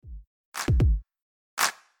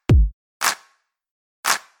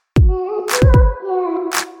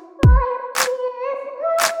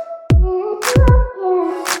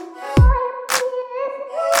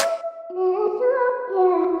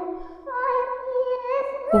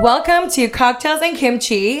Welcome to Cocktails and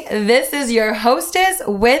Kimchi. This is your hostess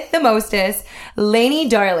with the mostest, Lainey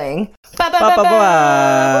Darling.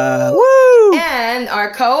 Ba-ba-ba-ba. Woo! And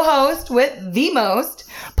our co-host with the most,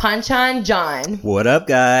 Panchan John. What up,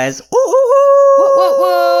 guys?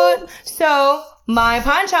 What? So, my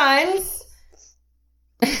Panchans.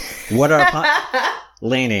 What are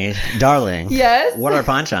Lainey, darling? Yes. What are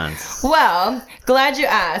panchans? Well, glad you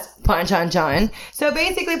asked, Panchan John. So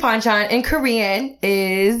basically, Panchan in Korean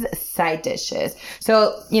is side dishes.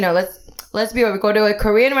 So, let's be real. We go to a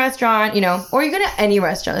Korean restaurant, or you go to any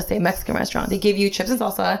restaurant, let's say a Mexican restaurant. They give you chips and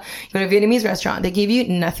salsa. You go to a Vietnamese restaurant. They give you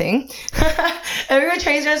nothing. If you go to a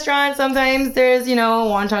Chinese restaurant, sometimes there's,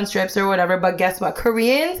 wonton strips or whatever. But guess what?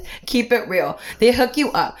 Koreans keep it real. They hook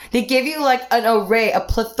you up. They give you like an array, a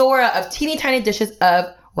plethora of teeny tiny dishes of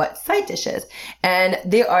side dishes. And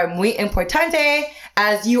they are muy importante,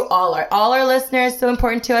 as you all are. All our listeners, so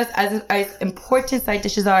important to us, as important side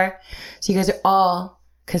dishes are. So you guys are all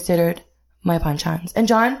considered my Panchans. And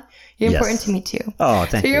John, you're important to me too. Oh,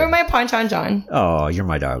 thank you. So you're my Panchan, John. Oh, you're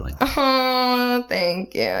my darling. Oh,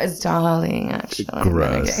 thank you. It's darling, actually.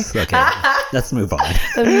 Gross. Okay. Let's move on.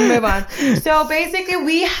 So basically,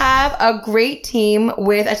 we have a great team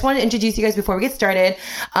with, I just wanted to introduce you guys before we get started.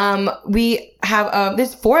 We have,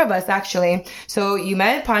 there's four of us actually. So you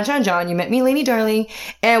met Panchan John, you met me, Lainey Darling,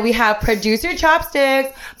 and we have producer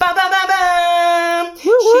Chopsticks. Bam, bam, bam, bam.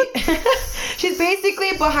 She's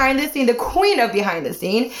basically behind the scene, the queen of behind the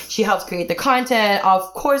scene. She helps create the content, of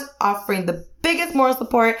course, offering the biggest moral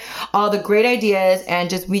support, all the great ideas,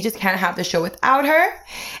 and we just can't have the show without her.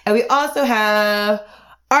 And we also have,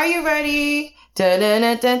 are you ready? DJ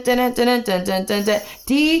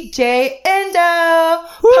Endo.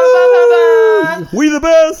 We the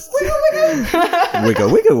best.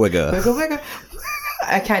 Wigga.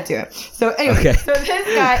 I can't do it. So anyway, So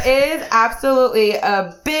this guy is absolutely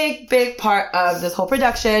a big part of this whole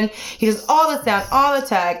production. He does all the sound, all the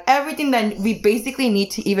tech, everything that we basically need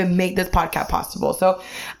to even make this podcast possible. So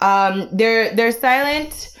they're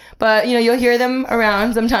silent, but you'll hear them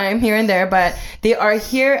around sometime here and there, but they are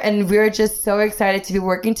here and we're just so excited to be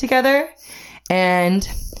working together. And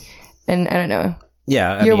I don't know.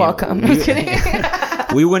 Yeah. You're welcome. I'm just kidding.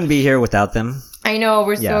 We wouldn't be here without them. I know,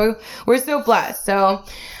 we're so blessed. So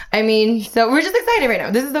we're just excited right now.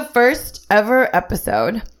 This is the first ever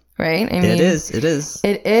episode, right? It is.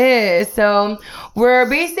 It is. So we're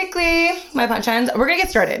basically, my Panchans, we're going to get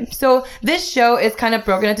started. So this show is kind of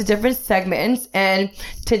broken into different segments. And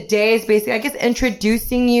today is basically, I guess,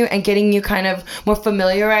 introducing you and getting you kind of more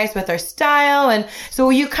familiarized with our style. And so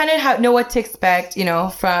you kind of know what to expect,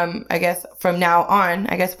 from now on,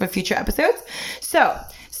 for future episodes. So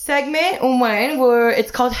segment one, where it's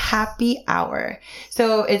called Happy Hour.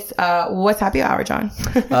 So it's, what's Happy Hour, John?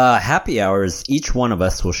 Happy Hour is each one of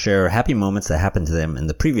us will share happy moments that happened to them in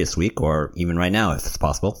the previous week, or even right now, if it's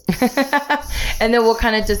possible. And then we'll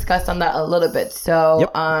kind of discuss on that a little bit. So,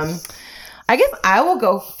 I guess I will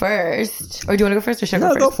go first. Or do you want to go first, or should I go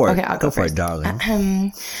first? No, go for it. Okay, I'll go for first. it,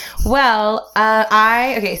 darling.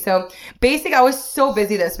 So basically I was so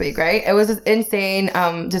busy this week, right? It was just insane,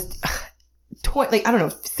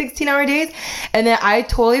 16-hour days. And then I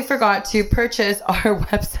totally forgot to purchase our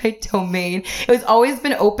website domain. It was always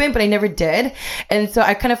been open, but I never did. And so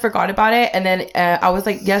I kind of forgot about it. And then I was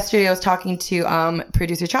like, yesterday I was talking to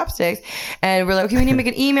producer Chopsticks, and we're like, okay, we need to make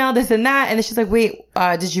an email, this and that. And then she's like, wait,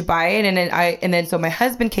 did you buy it? And then so my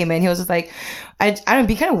husband came in. He was just like, I don't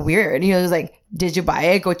be kind of weird. He was like, did you buy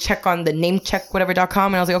it? Go check on the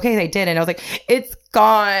namecheck.com. And I was like, okay, I did. And I was like, it's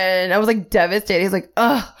gone. I was like devastated. He's like,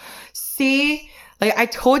 ugh. See, like I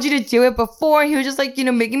told you to do it before. He was just like,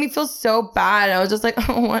 making me feel so bad. And I was just like,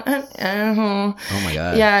 oh, what? Oh my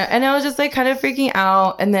God. Yeah. And I was just like kind of freaking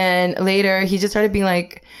out. And then later he just started being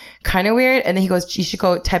like kind of weird. And then he goes, you should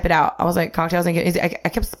go type it out. I was like, cocktails. And I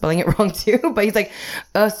kept spelling it wrong too, but he's like,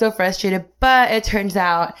 oh, so frustrated. But it turns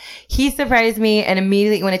out he surprised me. And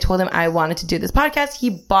immediately when I told him I wanted to do this podcast,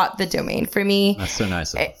 he bought the domain for me. That's so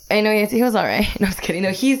nice. I know he was all right. No, I was kidding.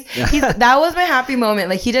 No, he's that was my happy moment.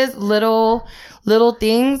 Like he does little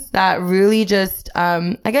things that really just,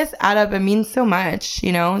 I guess add up and mean so much,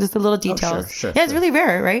 just the little details. Oh, sure. Yeah, it's really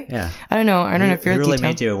rare, right? Yeah. I don't know if you're he really detailed.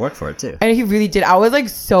 made you work for it too. And he really did. I was like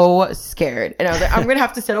so scared. And I was like, I'm going to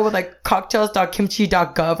have to settle with like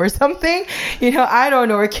cocktails.kimchi.gov or something. I don't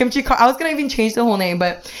know. Or kimchi. I was going to even change the whole name.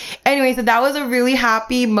 But anyway, so that was a really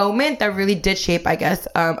happy moment that really did shape, I guess,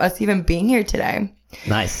 us even being here today.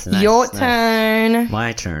 Nice. Your turn.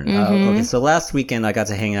 My turn. Okay, so last weekend I got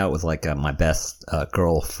to hang out with like my best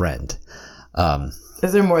girlfriend.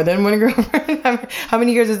 Is there more than one girlfriend? How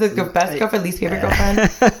many years is this best girlfriend, least favorite girlfriend?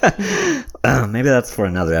 Maybe that's for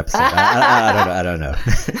another episode. I don't know.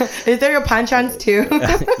 Is there your panchans too?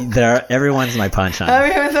 Everyone's my panchan.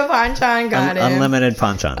 Everyone's a panchan. Got it. Unlimited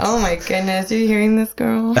panchans. Oh my goodness. Are you hearing this,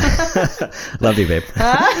 girl? Love you, babe.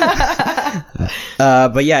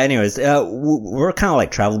 But yeah, anyways, we're kind of like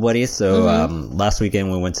travel buddies. So last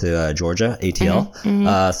weekend we went to Georgia,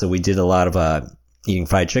 ATL. So we did a lot of eating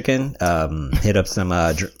fried chicken, hit up some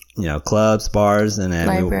clubs, bars, and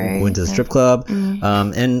then we went to the strip club.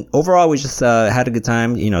 And overall, we just had a good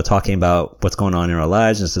time, talking about what's going on in our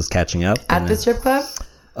lives and just catching up. At the strip club?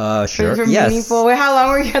 Sure. Yes. Meaningful. Wait, how long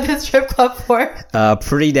were you at the strip club for?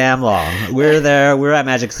 Pretty damn long. We were at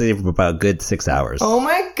Magic City for about a good 6 hours. Oh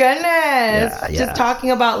my goodness. Yeah. Just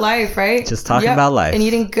talking about life, right? Just talking about life. And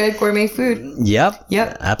eating good gourmet food. Yep.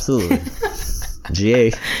 Absolutely.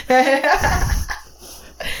 GA.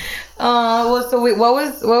 Well, so wait, what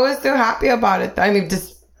was so happy about it? I mean,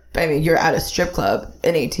 you're at a strip club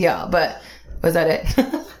in ATL, but was that it?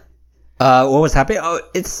 What was happy? Oh,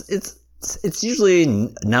 it's usually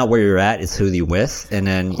not where you're at, it's who you're with. And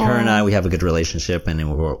then her and I, we have a good relationship, and then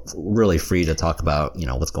we're really free to talk about,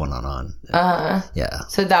 what's going on. Yeah.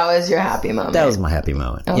 So that was your happy moment. That was my happy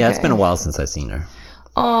moment. Okay. Yeah, it's been a while since I've seen her.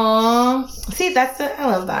 Aw. See, I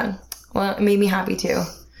love that. Well, it made me happy too.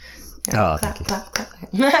 Yeah. Oh, thank you.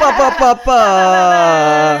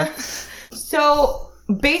 So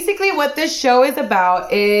basically what this show is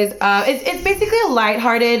about is it's basically a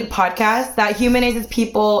lighthearted podcast that humanizes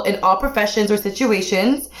people in all professions or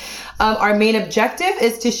situations. Our main objective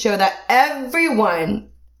is to show that everyone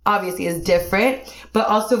obviously is different, but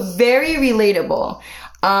also very relatable.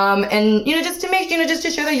 And just to make just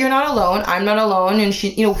to show that you're not alone, I'm not alone, and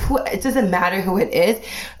it doesn't matter who it is,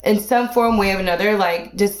 in some form, way, or another,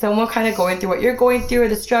 like just someone kind of going through what you're going through, or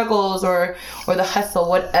the struggles, or the hustle,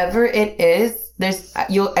 whatever it is.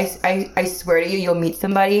 I swear to you, you'll meet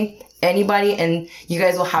anybody, and you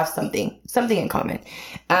guys will have something in common.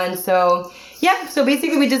 And so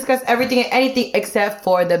basically we discuss everything and anything except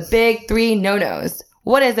for the big 3 no-nos.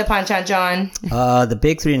 What is the Panchan, John? The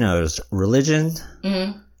big 3 no's: religion,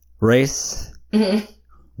 race.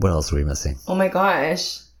 What else are we missing? Oh my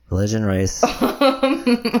gosh. Religion, race.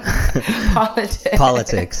 Politics.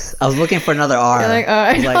 Politics. I was looking for another R.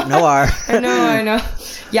 I was like, no R. I know.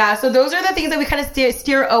 Yeah, so those are the things that we kind of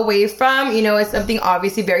steer away from. It's something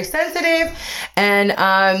obviously very sensitive, and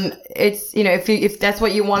it's if that's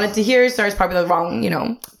what you wanted to hear, so it's probably the wrong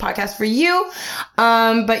podcast for you.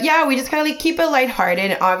 But yeah, we just kind of like keep it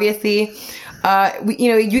lighthearted, and obviously.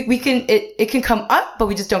 It can come up, but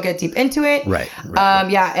we just don't get deep into it. Right.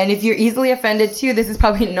 Yeah. And if you're easily offended too, this is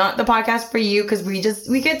probably not the podcast for you, because we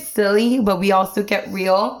get silly, but we also get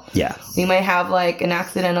real. Yeah. We might have like an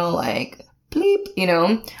accidental like bleep,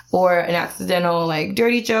 or an accidental like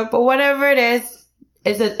dirty joke, but whatever it is,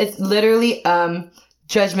 it's literally,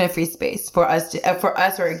 judgment-free space for us or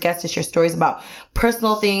our guests to share stories about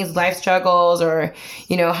personal things, life struggles, or,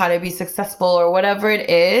 how to be successful, or whatever it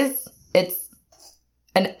is. It's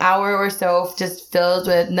an hour or so just filled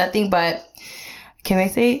with nothing but, can I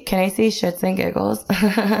say shits and giggles?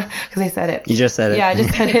 Because I said it. You just said it. Yeah, I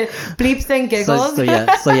just said it. Bleeps and giggles. So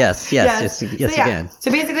yes, you can.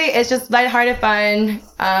 So basically, it's just lighthearted fun.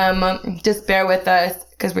 Just bear with us,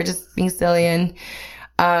 because we're just being silly. And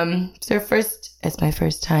it's my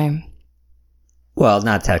first time. Well,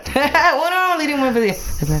 not technically. Well, no, leading one video.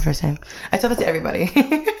 It's my first time. I tell that to everybody.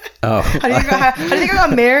 Oh. How do you think I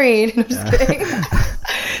got married? I'm just kidding.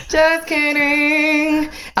 Just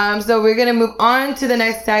kidding. So we're gonna move on to the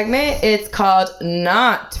next segment. It's called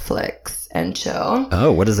Notflix and Chill.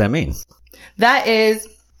 Oh, what does that mean? That is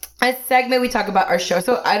a segment we talk about our show.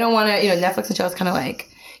 So I don't want to, Netflix and Chill is kind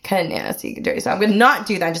of nasty, dirty. So I'm gonna not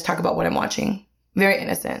do that and just talk about what I'm watching. Very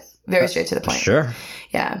innocent, very straight to the point. Sure.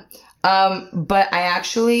 Yeah. But I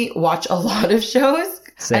actually watch a lot of shows.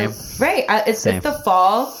 Same. It's the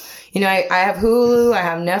fall. I have Hulu, I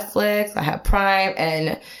have Netflix, I have Prime,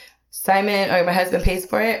 and Simon, or my husband, pays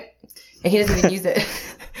for it, and he doesn't even use it.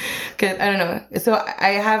 Cause I don't know. So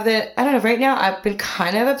I have right now I've been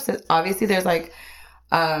kind of obsessed. Obviously there's like,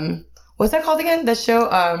 what's that called again? The show,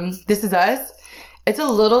 This Is Us. It's a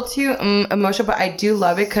little too emotional, but I do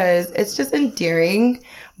love it because it's just endearing.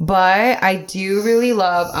 But I do really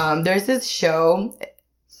love, there's this show,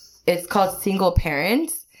 it's called Single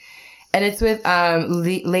Parents. And it's with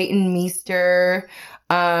Leighton Meester,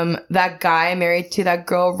 that guy married to that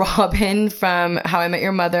girl Robin from How I Met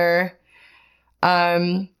Your Mother.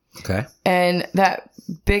 Okay. And that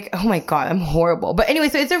big, oh my God, I'm horrible. But anyway,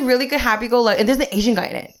 so it's a really good happy-go-lucky, and there's an Asian guy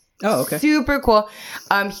in it. Oh, okay. Super cool.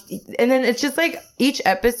 And then it's just like each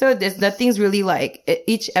episode, nothing's really like,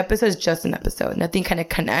 each episode is just an episode. Nothing kind of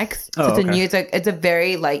connects. So it's a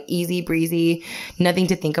very like easy breezy, nothing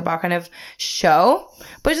to think about kind of show.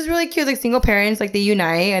 But it's just really cute. Like single parents, like they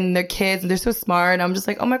unite and their kids, and they're so smart. And I'm just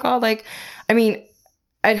like, oh my God. Like, I mean,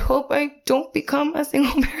 I'd hope I don't become a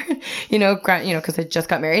single parent, because I just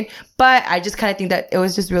got married. But I just kind of think that it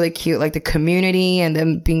was just really cute, like the community and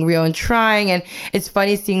them being real and trying. And it's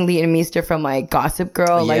funny seeing Leah Meester from like Gossip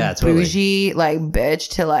Girl, like bougie, like bitch,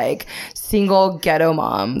 to like single ghetto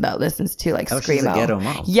mom that listens to like Screamo. She's a ghetto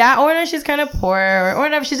mom. Yeah, or no, she's kind of poor, or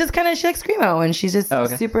whatever. She's just kind of, she likes Screamo, and she's just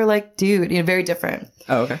super like dude, very different.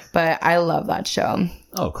 Oh, okay. But I love that show.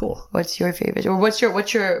 Oh, cool. What's your favorite? Or what's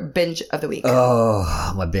your binge of the week?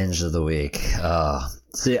 Oh, my binge of the week.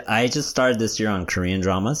 See, I just started this year on Korean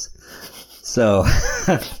dramas. So,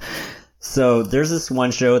 so there's this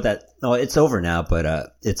one show that, it's over now,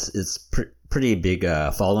 but, it's pretty big,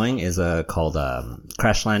 following is, called,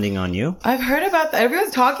 Crash Landing on You. I've heard about that.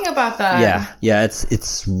 Everyone's talking about that. Yeah,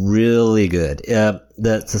 it's really good.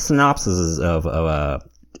 The synopsis is of a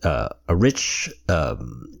rich,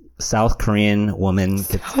 South Korean woman.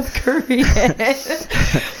 South Korean.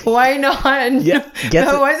 Why not? Yeah.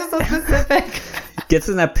 Why is it so specific? Gets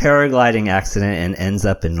in a paragliding accident and ends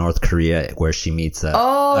up in North Korea, where she meets a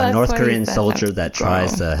North Korean soldier that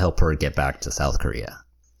tries to help her get back to South Korea.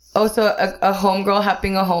 Oh, so a homegirl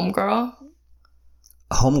helping a homegirl?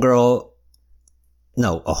 A homegirl.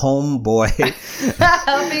 No, a homeboy.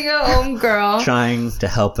 Helping a homegirl. Trying to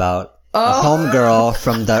help out a homegirl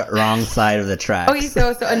from the wrong side of the tracks. Okay,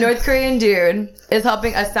 so a North Korean dude is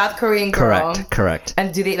helping a South Korean girl. Correct.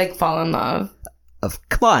 And do they like fall in love?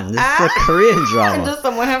 Come on, this is a Korean drama. Does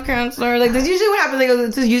someone have cancer? Like, that's usually what happens. Like,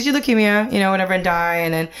 it's usually leukemia, whatever, and die,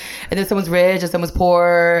 and then someone's rich and someone's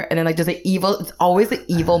poor, and then like there's an evil. It's always the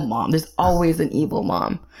evil mom. There's always an evil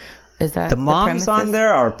mom. Is that the moms on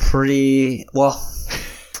there are pretty well?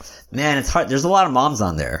 Man, it's hard. There's a lot of moms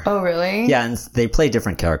on there. Oh, really? Yeah, and they play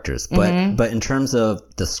different characters, but in terms of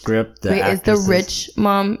the script, is the rich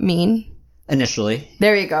mom mean? Initially,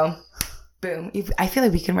 there you go. Boom. I feel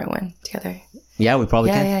like we can write one together. Yeah, we probably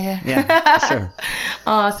can. Yeah, for sure.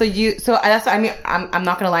 So that's what I mean. I'm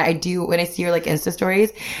not gonna lie. I do, when I see your like Insta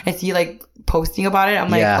stories, I see you like posting about it. I'm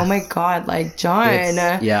like, oh my God, like John.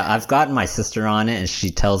 I've gotten my sister on it, and she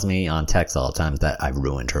tells me on text all the time that I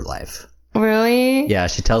ruined her life. Really? Yeah,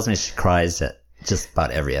 she tells me she cries at just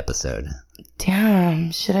about every episode. Damn,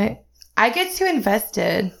 should I? I get too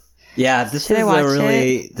invested. Yeah, this is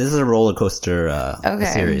a roller coaster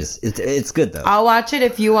series. It's good though. I'll watch it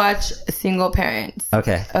if you watch Single Parents.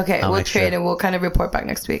 Okay. We'll trade and we'll kind of report back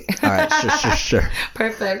next week. All right, sure.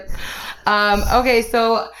 Perfect. Okay,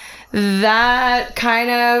 so that kind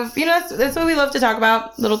of, that's what we love to talk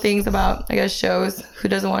about. Little things about, I guess, shows. Who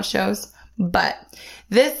doesn't watch shows? But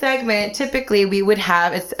this segment, typically we would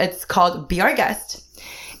have, it's called Be Our Guest.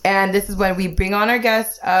 And this is when we bring on our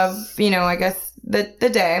guest of, I guess, the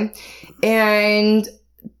day.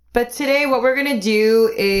 But today what we're going to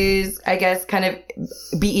do is, I guess, kind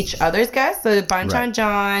of be each other's guest. So Banchan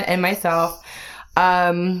John and myself,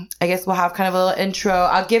 I guess we'll have kind of a little intro.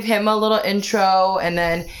 I'll give him a little intro, and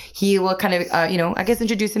then he will kind of, I guess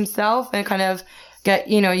introduce himself and kind of get,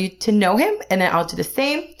 you to know him. And then I'll do the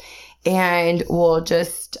same. And we'll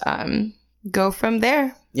just go from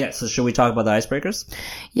there. Yeah, so should we talk about the icebreakers?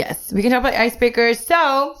 Yes, we can talk about icebreakers.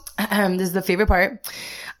 So, this is the favorite part.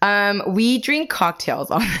 We drink cocktails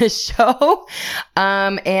on this show.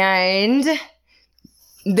 And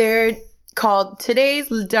they're called Today's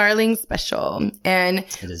Darling Special. And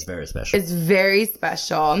it is very special. It's very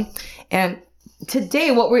special. And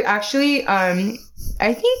today, what we're actually,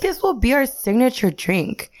 I think this will be our signature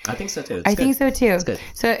drink. I think so too. I think so too. It's good.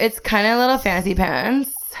 So it's kind of a little fancy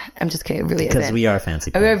pants. I'm just kidding. It really isn't. Because we are fancy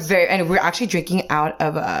pants. We're actually drinking out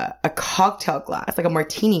of a cocktail glass, like a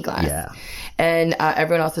martini glass. Yeah. And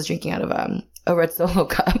everyone else is drinking out of a red Solo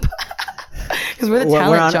cup. Because we're the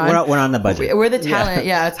talent, John. We're on the budget. We're the talent.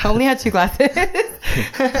 Yeah. It's only had 2 glasses.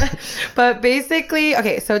 But basically,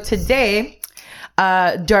 okay. So today,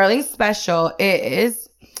 Darling Special is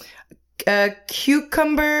a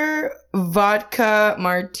cucumber vodka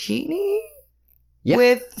martini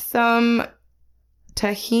with some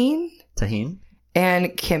tahini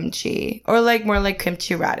and kimchi, or like more like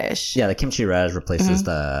kimchi radish. Yeah, the kimchi radish replaces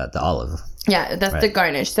the olive. Yeah, that's the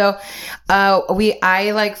garnish. So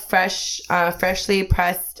I like freshly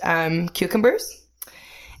pressed cucumbers,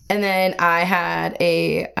 and then I had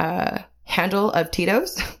a handle of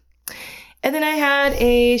Tito's, and then I had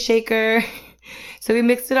a shaker. So we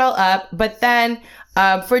mixed it all up, but then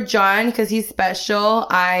For John, because he's special,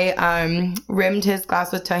 I rimmed his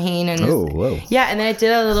glass with tahini. And whoa. Yeah, and then I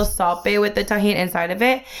did a little salt bae with the tahini inside of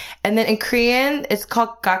it. And then in Korean, it's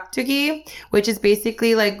called gakdugi, which is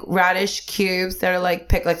basically like radish cubes that are like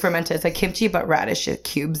picked, like fermented. It's like kimchi, but radish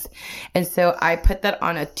cubes. And so I put that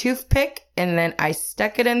on a toothpick, and then I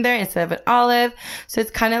stuck it in there instead of an olive. So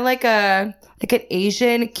it's kind of like an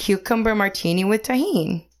Asian cucumber martini with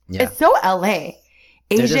tahini. Yeah. It's so LA. Asian.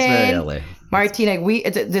 It is very LA. Martini,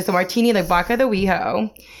 like there's a martini, like vodka the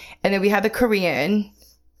WeHo, and then we have the Korean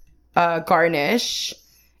garnish,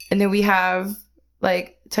 and then we have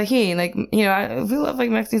like tahini, like, you know, we love like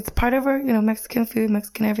Mexican. It's part of our, you know, Mexican food,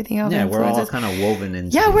 Mexican everything else. Yeah, we're all kind of woven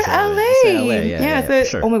into. Yeah, we're each other. LA. It's LA. Yeah, so,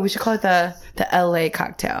 sure. oh my, we should call it the LA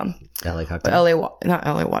cocktail. LA cocktail. Not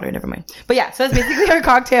LA water, never mind. But yeah, so that's basically our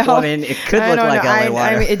cocktail. Well, I mean, it could look like LA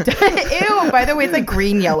water. I mean, ew, by the way, it's like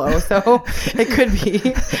green yellow, so it could be.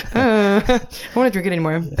 I don't want to drink it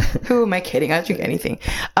anymore. Who am I kidding? I'll drink anything.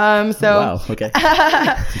 Wow, okay.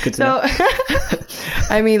 Good to know.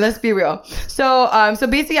 I mean, let's be real. So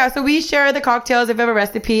basically, yeah, so we share the cocktails if we have a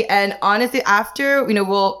recipe, and honestly, after, you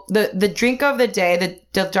know, the drink of the day,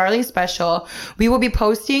 the Darling Special, we will be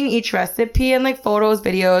posting each recipe and like photos,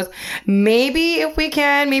 videos, maybe if we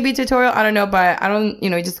can, maybe tutorial, I don't know, but I don't, you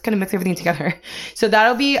know, just kind of mix everything together. So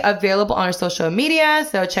that'll be available on our social media.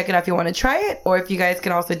 So check it out if you want to try it, or if you guys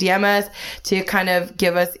can also DM us to kind of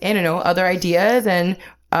give us, I don't know, other ideas and,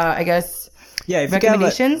 I guess,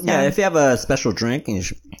 recommendations. If you have a special drink, you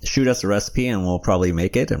shoot us a recipe and we'll probably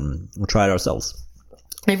make it and we'll try it ourselves.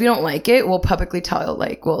 If you don't like it, we'll publicly tell,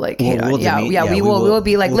 like, we'll hate on it. We will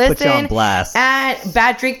be like, we'll listen, put you on blast. At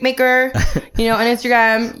Bad Drink Maker, you know, on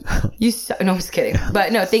Instagram, no, I'm just kidding.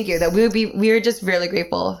 But no, thank you. That we're just really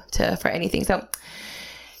grateful for anything. So,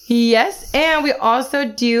 yes. And we also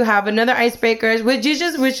do have another icebreaker, which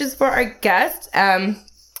is for our guests. And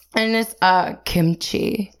it's,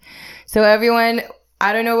 kimchi. So everyone,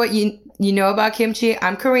 I don't know what you know about kimchi.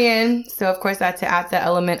 I'm Korean. So of course I had to add the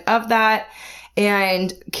element of that.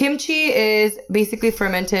 And kimchi is basically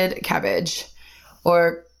fermented cabbage,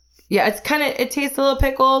 it tastes a little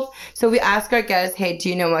pickled. So we ask our guests, hey, do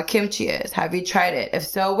you know what kimchi is? Have you tried it? If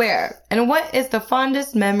so, where? And what is the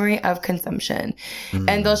fondest memory of consumption?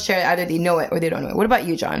 And they'll share either they know it or they don't know it. What about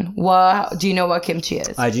you, John? Do you know what kimchi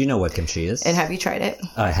is? I do know what kimchi is. And have you tried it?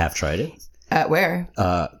 I have tried it. At where?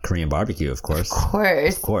 Korean barbecue, of course. Of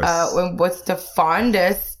course. What's the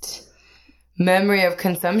fondest memory of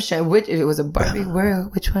consumption? Which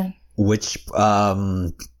one?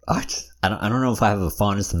 I don't know if I have a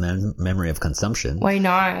fondest memory of consumption. Why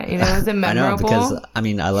not? You know, is it memorable? I know, because I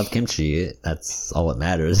mean, I love kimchi. That's all that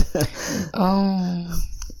matters. Oh.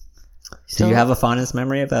 Do you have a fondest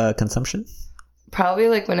memory of consumption? Probably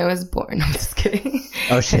like when I was born. I'm just kidding.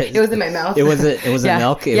 Oh shit! It was in my mouth. It was milk. It was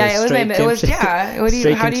my milk. It was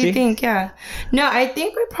how do you think? Yeah. No, I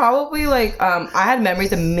think we probably like I had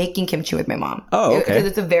memories of making kimchi with my mom. Oh, okay. Because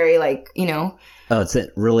it's a very like, you know. Oh, it's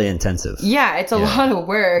really intensive. Yeah, it's a lot of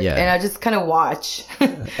work, and I just kind of watch.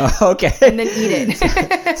 Okay. And then eat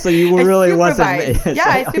it. So you were really wasn't.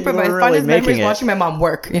 I supervised. Fondest memories watching my mom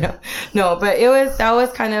work. You know, no, but that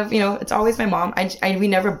was kind of, you know, it's always my mom. We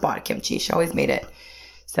never bought kimchi. She always made it.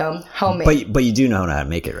 So homemade. But you do know how to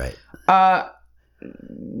make it, right? Yeah.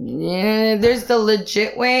 There's the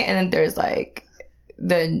legit way, and then there's like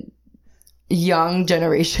the young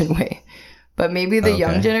generation way. But maybe the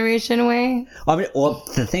young generation way. I mean, well,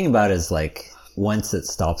 the thing about it is, like, once it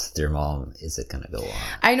stops with your mom, is it gonna go on?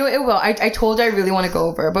 I know it will. I told her I really want to go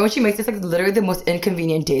over, but when she makes it, it's like literally the most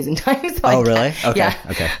inconvenient days and times. So really? Okay. Yeah.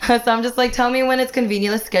 Okay. So I'm just like, tell me when it's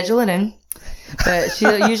convenient. Let's schedule it in. But she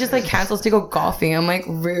usually just like cancels to go golfing. I'm like,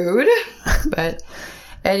 rude. But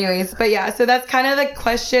anyways, but yeah. So that's kind of the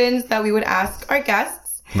questions that we would ask our guests.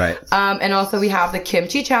 Right. And also we have the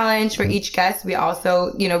kimchi challenge for each guest. We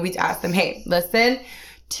also, you know, we ask them, hey, listen,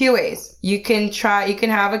 2 ways. You can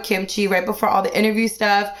have a kimchi right before all the interview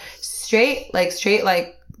stuff, straight like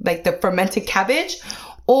the fermented cabbage,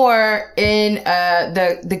 or in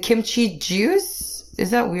the kimchi juice.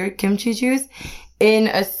 Is that weird? Kimchi juice in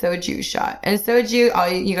a soju shot. And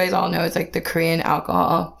soju, you guys all know, it's like the Korean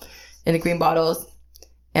alcohol in the green bottles,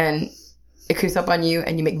 and it creeps up on you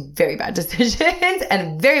and you make very bad decisions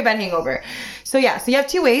and very bad hangover. So yeah, so you have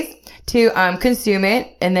 2 ways to consume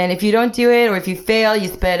it. And then if you don't do it, or if you fail, you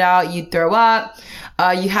spit it out, you throw up,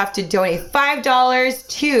 you have to donate $5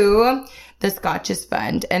 to the Scotches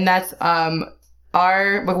Fund. And that's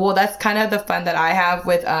that's kind of the fun that I have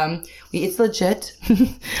with it's legit.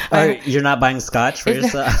 You're not buying scotch for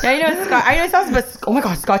yourself? Yeah, I know it sounds, but oh my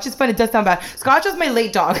god, Scotch is fun. It does sound bad. Scotch was my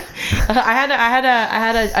late dog. I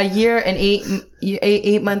had a year and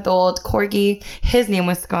 8-month-old corgi. His name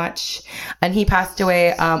was Scotch, and he passed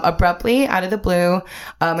away abruptly out of the blue.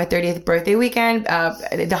 My 30th birthday weekend.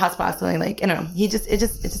 The hospital, like, I don't know. It's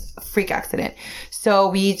just a freak accident. So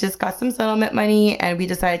we just got some settlement money, and we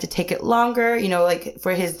decided to take it longer, like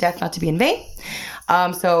for his death not to be in vain.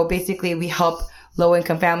 So basically, we help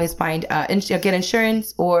low-income families find get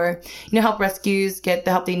insurance, or help rescues get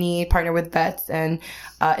the help they need, partner with vets and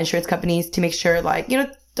insurance companies to make sure, like,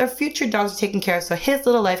 their future dogs are taken care of, so his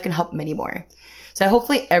little life can help many more. So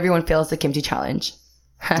hopefully everyone fails the kimchi challenge.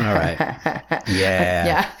 All right.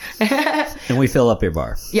 Yeah. Yeah. And we fill up your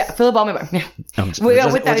bar. Yeah, fill up all my bar. Yeah. We're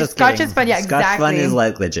just Scotch kidding. is fun. Yeah, Scotch exactly. fun is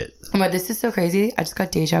like legit. But this is so crazy. I just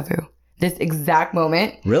got deja vu. This exact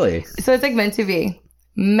moment. Really? So it's like meant to be.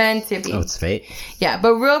 Meant to be. Oh, it's fate. Yeah,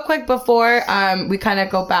 but real quick before we kind of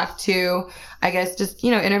go back to, I guess, just,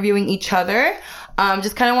 interviewing each other,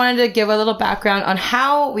 just kind of wanted to give a little background on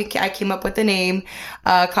how I came up with the name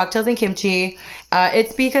Cocktails and Kimchi.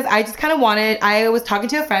 It's because I just kind of I was talking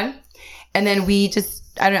to a friend, and then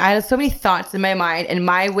I had so many thoughts in my mind, and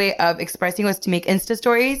my way of expressing was to make Insta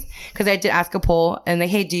stories, because I did ask a poll, and like,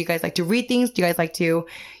 hey, do you guys like to read things? Do you guys like to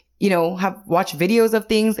watch videos of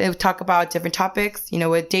things and talk about different topics,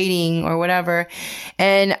 with dating or whatever.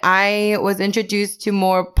 And I was introduced to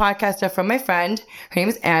more podcast stuff from my friend. Her name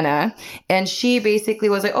is Anna. And she basically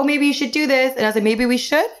was like, oh, maybe you should do this. And I was like, maybe we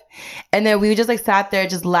should. And then we just like sat there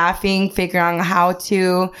just laughing, figuring out what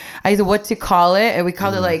to call it. And we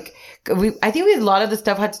called it like, I think a lot of the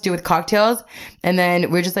stuff had to do with cocktails, and then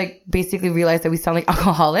we're just like basically realized that we sound like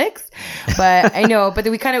alcoholics. But I know, but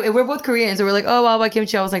then we're both Korean, so we're like, oh, well, about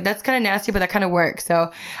kimchi. I was like, that's kind of nasty, but that kind of works.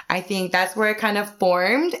 So I think that's where it kind of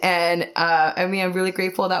formed. And I'm really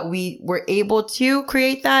grateful that we were able to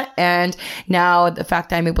create that. And now the fact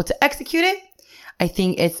that I'm able to execute it, I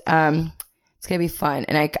think it's going to be fun.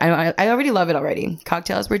 And I already love it already.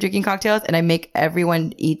 Cocktails. We're drinking cocktails, and I make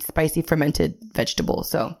everyone eat spicy fermented vegetables.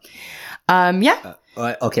 So, yeah.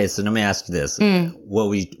 Okay. So let me ask you this.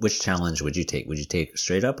 Which challenge would you take? Would you take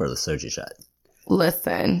straight up or the soju shot?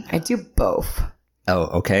 Listen, I do both. Oh,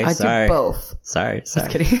 okay. I Sorry. do both. Sorry. Just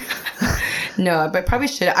kidding. No, but probably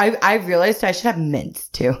should. I realized I should have mints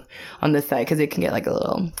too on this side, because it can get like a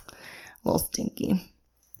little stinky.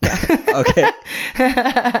 Yeah. Okay.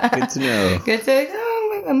 Good to know. Good to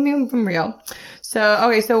I'm real. So,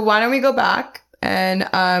 okay, so why don't we go back and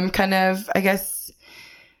kind of, I guess,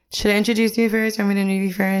 should I introduce you first? Or I'm going to introduce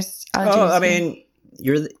you first?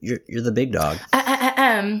 You're the big dog.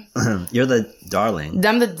 You're the darling.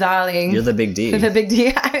 I'm the darling. You're the big D. The big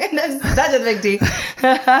D. That's such a big D.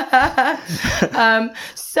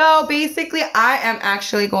 So basically, I am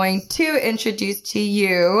actually going to introduce to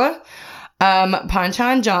you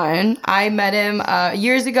Panchan John. I met him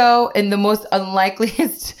years ago in the most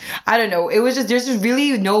unlikeliest, I don't know. It was just, there's just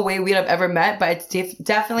really no way we'd have ever met, but it's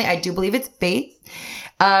definitely, I do believe it's fate.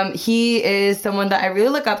 He is someone that I really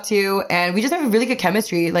look up to, and we just have a really good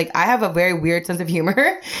chemistry. Like, I have a very weird sense of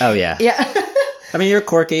humor. Oh, yeah. Yeah. I mean, you're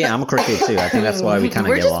quirky. I'm quirky, too. I think that's why we kind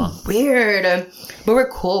of get along. We're just weird. But we're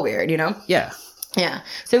cool weird, Yeah. Yeah.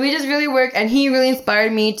 So we just really work, and he really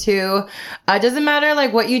inspired me to, doesn't matter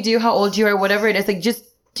like what you do, how old you are, whatever it is, like just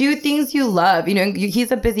do things you love.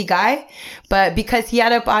 He's a busy guy, but because he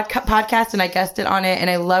had a podcast and I guested on it and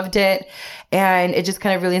I loved it, and it just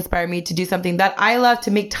kind of really inspired me to do something that I love,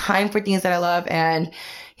 to make time for things that I love. And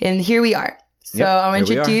here we are. So I'll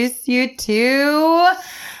introduce you to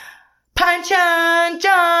Panchan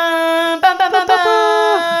John.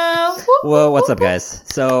 Well, what's up, guys?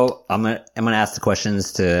 So I'm gonna ask the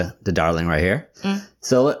questions to the darling right here.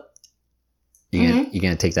 So you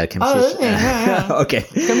gonna take that kimchi? Oh, yeah. Okay.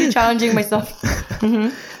 I'm gonna be challenging myself.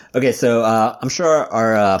 Okay, so I'm sure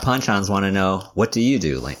our Panchans want to know, what do you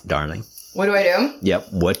do, like, darling? What do I do? Yep.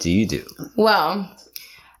 What do you do? Well,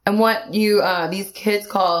 I'm what these kids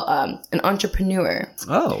call an entrepreneur.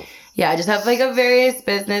 Oh. Yeah, I just have like a various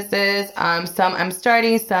businesses. Some I'm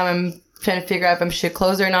starting, some I'm trying to figure out if I should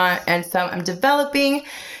close or not, and some I'm developing.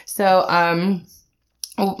 So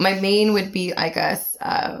my main would be, I guess,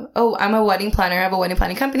 I'm a wedding planner. I have a wedding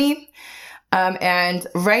planning company. And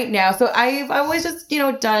right now, so I've always just,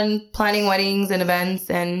 done planning weddings and events,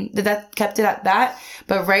 and that kept it at that.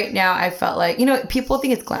 But right now I felt like, people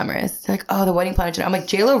think it's glamorous. They're like, oh, the wedding planner. I'm like,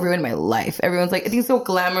 J-Lo ruined my life. Everyone's like, I think it's so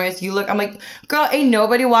glamorous. I'm like, girl, ain't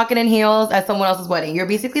nobody walking in heels at someone else's wedding. You're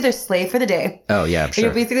basically their slave for the day. Oh yeah, sure.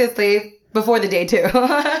 You're basically a slave before the day too.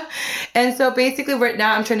 And so basically right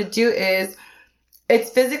now I'm trying to do is, it's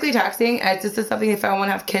physically taxing. This is something, if I want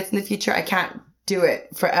to have kids in the future, I can't do it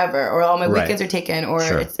forever, or all my Right. weekends are taken, or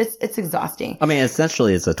Sure. it's exhausting. I mean,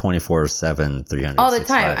 essentially, it's a 24/7, 365. All the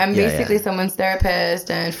time. I'm Yeah, basically yeah. someone's therapist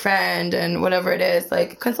and friend and whatever it is,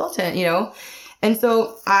 like consultant, you know? And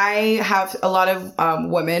so I have a lot of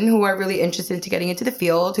women who are really interested into getting into the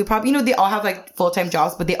field, who probably, you know, they all have like full-time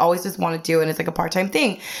jobs, but they always just want to do it, and it's like a part-time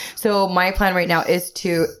thing. So my plan right now is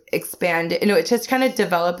to expand it, you know, it's just kind of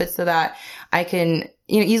develop it so that I can,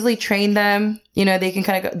 you know, easily train them. You know, they can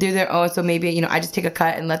kind of do their own. So maybe, you know, I just take a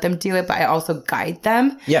cut and let them do it, but I also guide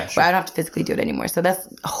them. Yeah, sure. But I don't have to physically do it anymore. So that's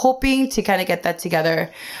hoping to kind of get that together.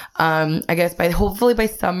 I guess hopefully by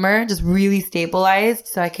summer, just really stabilized,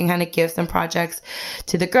 so I can kind of give some projects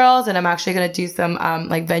to the girls. And I'm actually going to do some,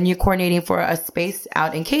 like venue coordinating for a space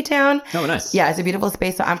out in K-Town. Oh, nice. Yeah, it's a beautiful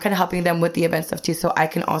space. So I'm kind of helping them with the event stuff too. So I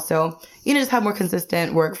can also, you know, just have more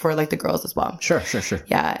consistent work for like the girls as well. Sure.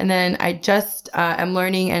 Yeah. And then I just am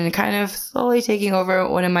learning and kind of slowly taking over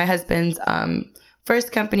one of my husband's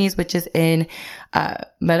first companies, which is in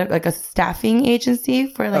like a staffing agency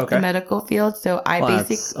for like the medical field. So I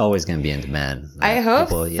basically, it's always going to be in demand. I hope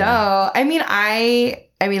so. I mean, I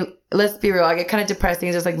mean, let's be real. I get kind of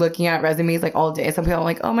depressing just like looking at resumes like all day. Some people are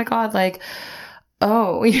like, oh my God, like,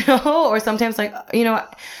 oh, you know, or sometimes like, you know,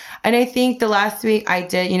 and I think the last week I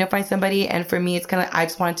did, you know, find somebody. And for me, it's kind of, I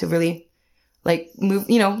just wanted to really like move,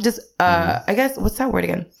 you know, just, I guess, what's that word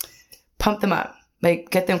again? Pump them up,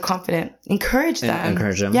 like get them confident, encourage them.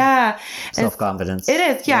 Encourage them. Yeah. Self-confidence. It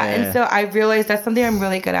is. Yeah. And so I realized that's something I'm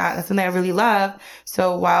really good at. That's something I really love.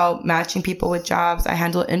 So while matching people with jobs, I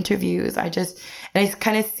handle interviews. And I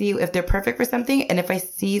kind of see if they're perfect for something. And if I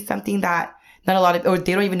see something that not a lot of, or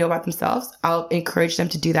they don't even know about themselves, I'll encourage them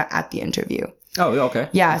to do that at the interview. Oh, okay.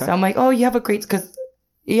 Yeah. Okay. So I'm like, oh, you have a great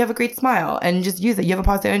smile, and just use it. You have a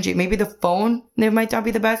positive energy. Maybe the phone, they might not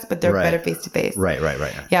be the best, but they're better face to face. Right.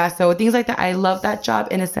 Yeah. So things like that. I love that job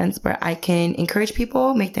in a sense where I can encourage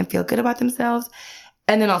people, make them feel good about themselves,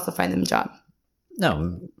 and then also find them a job.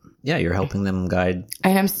 No. Yeah. You're helping them guide. I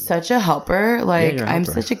am such a helper. Like, you're a I'm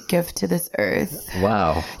helper. such a gift to this earth.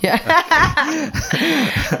 Wow. Yeah.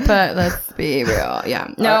 But let's be real. Yeah.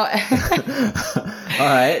 No. All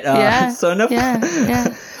right. Yeah. So enough.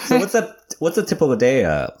 Yeah. So what's a typical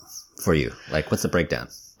day for you? Like, what's the breakdown?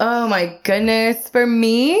 Oh my goodness. For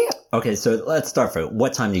me, Okay, so let's start from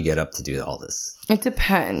what time do you get up to do all this? it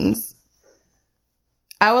depends.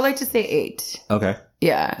 I would like to say 8. Okay.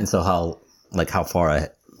 Yeah. And so how far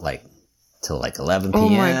like till like 11 p.m.? Oh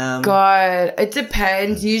my God. It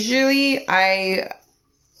depends. Usually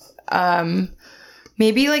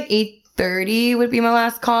maybe like 8:30 would be my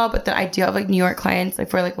last call, but then I do have like New York clients, like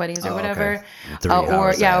for like weddings or whatever. Okay. 3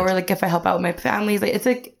 hours ahead. Or like if I help out with my families, like it's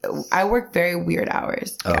like I work very weird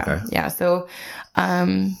hours. Oh, Yeah. okay. Yeah. So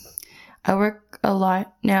I work a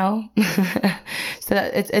lot now. So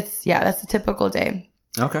it's that's a typical day.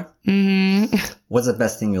 Okay. Mm-hmm. What's the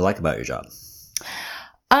best thing you like about your job?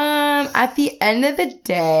 At the end of the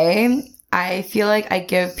day, I feel like I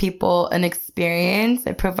give people an experience.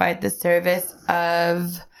 I provide the service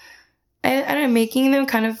of, I don't know, making them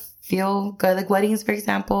kind of feel good. Like weddings, for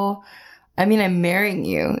example. I mean, I'm marrying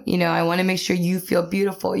you. You know, I want to make sure you feel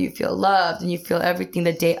beautiful, you feel loved, and you feel everything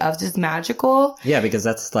the day of just magical. Yeah, because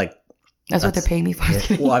that's like... That's what they're paying me for.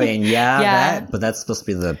 Well, I mean, Yeah. but that's supposed to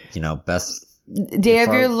be the, best... Day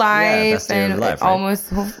of your life, best day of and your life, right?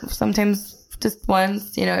 almost sometimes just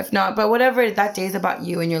once, if not, but whatever, that day is about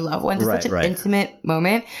you and your loved one. It's such an intimate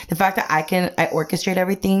moment. The fact that I orchestrate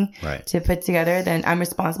everything to put together, then I'm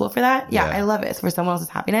responsible for that. Yeah, I love it. It's for someone else's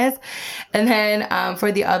happiness. And then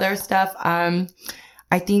for the other stuff,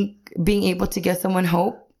 I think being able to give someone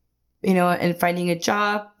hope, and finding a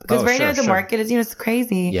job, because now the market is, it's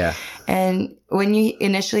crazy. Yeah. And when you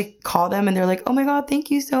initially call them and they're like, oh my God, thank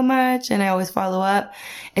you so much. And I always follow up.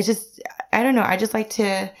 It's just, I don't know. I just like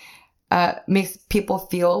to, make people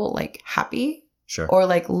feel like happy. Sure. Or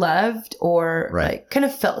like loved or like kind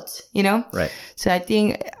of felt, Right. So I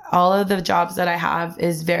think all of the jobs that I have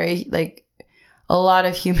is very like a lot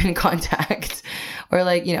of human contact or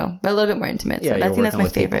like, but a little bit more intimate. Yeah, so I think that's my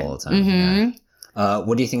favorite. All the time. Mm-hmm. Yeah.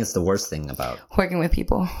 What do you think is the worst thing about working with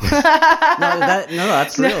people?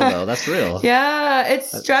 That's real though. That's real. Yeah,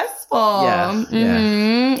 it's stressful. Yeah.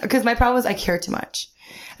 Mm-hmm. Because my problem is I care too much.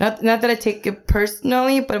 Not that I take it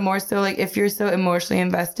personally, but more so like if you're so emotionally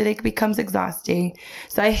invested, it becomes exhausting.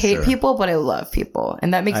 So I hate people, but I love people,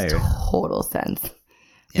 and that makes total sense.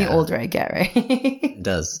 The older I get, right? It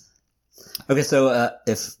does. Okay, so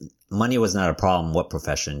if money was not a problem, what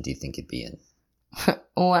profession do you think you'd be in?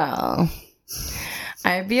 Well,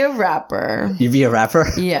 I'd be a rapper. You'd be a rapper?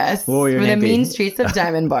 Yes. What would your name the be? mean streets of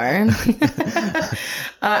Diamond Bar.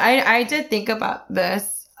 I did think about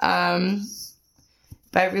this.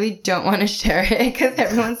 but I really don't want to share it because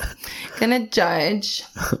everyone's gonna judge.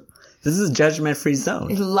 This is a judgment-free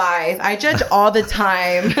zone. Lies. I judge all the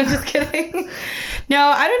time. I'm just kidding. No,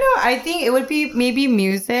 I don't know. I think it would be maybe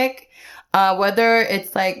music. Whether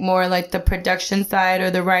it's like more like the production side or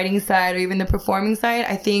the writing side or even the performing side,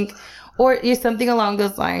 I think, or something along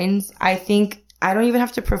those lines. I think I don't even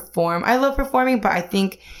have to perform. I love performing, but I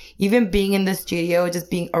think even being in the studio, just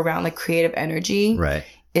being around like creative energy, right,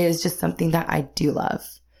 is just something that I do love.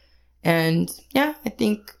 And yeah, I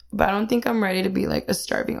think, but I don't think I'm ready to be like a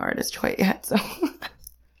starving artist quite yet. So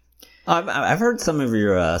I've heard some of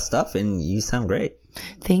your stuff, and you sound great.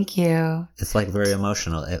 Thank you. It's like very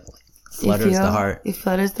emotional. It flutters the heart. It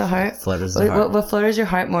flutters the heart. Flutters the heart. What flutters your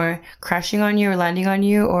heart more? Crashing on you or landing on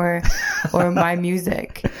you, or my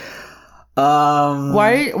music?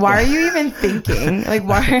 Why are you even thinking? Like,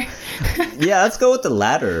 why? Yeah, let's go with the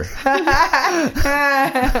latter.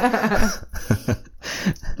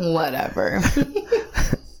 Whatever.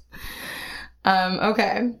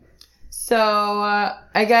 Okay. So,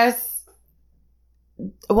 I guess,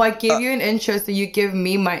 well, I gave you an intro, so you give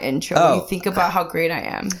me my intro. When you think about how great I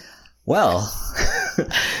am. Well,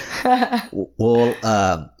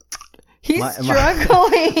 he's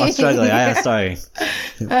struggling. I'm struggling. I am sorry.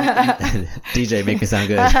 DJ, make me sound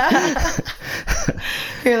good.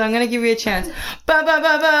 Here, I'm gonna give you a chance. Ba ba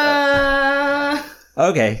ba ba.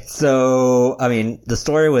 Okay, so I mean, the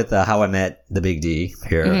story with how I met the Big D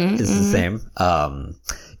here is the same.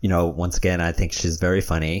 Once again, I think she's very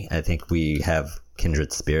funny. I think we have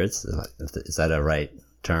kindred spirits. Is that a right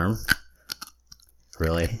term?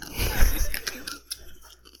 Really?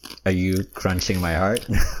 Are you crunching my heart?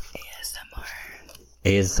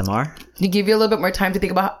 ASMR? To give you a little bit more time to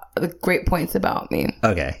think about the great points about me.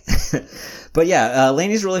 Okay. But yeah,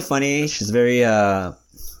 Lainey's really funny. She's very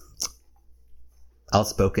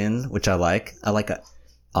outspoken, which I like. I like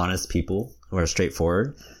honest people who are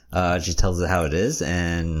straightforward. She tells it how it is,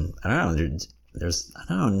 and I don't know, there's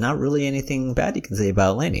not really anything bad you can say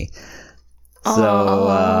about Lainey.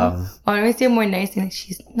 So, let me say more nice things.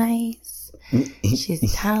 She's nice.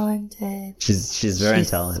 She's talented. She's very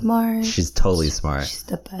intelligent. Smart. She's totally smart. She's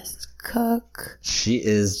the best cook. She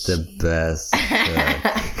is the best cook.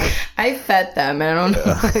 I fed them, and I don't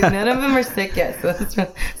know. None of them are sick yet, so it's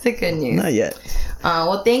a good news. Not yet.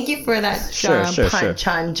 Well, thank you for that, Punch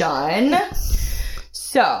on John.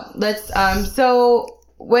 So let's. So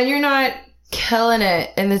when you're not killing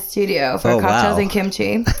it in the studio for cocktails and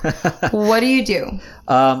kimchi, what do you do?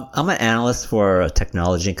 I'm an analyst for a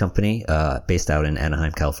technology company based out in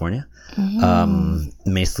Anaheim, California.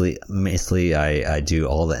 Mostly I do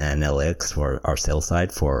all the analytics for our sales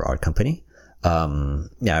side for our company.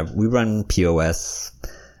 We run POS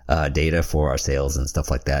data for our sales and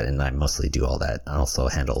stuff like that, and I mostly do all that. I also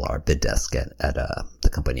handle our bid desk at the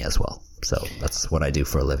company as well. So that's what I do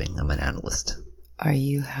for a living. I'm an analyst. Are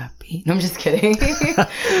you happy? No, I'm just kidding.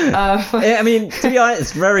 I mean, to be honest,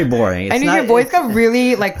 it's very boring. I knew your voice got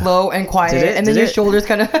really like low and quiet, and then your shoulders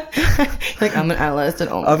kind of like, I'm an analyst,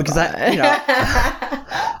 and because I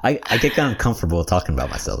get kind of uncomfortable talking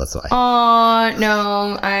about myself. That's why. Oh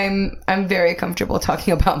no, I'm very comfortable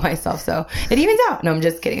talking about myself, so it evens out. No, I'm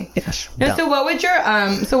just kidding. No, so what would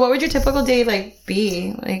your typical day like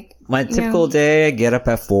be like? My typical day, I get up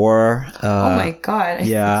at 4. Oh my god!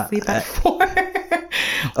 I sleep at 4.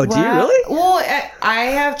 Oh, do you really? Well, I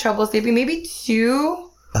have trouble sleeping. Maybe 2.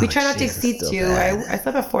 We try not to exceed 2. I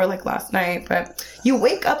slept at 4 like last night, but you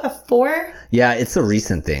wake up at 4? Yeah, it's a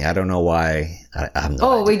recent thing. I don't know why. I have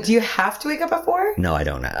no idea. Wait, do you have to wake up at 4? No, I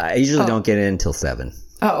don't. I usually don't get in until 7.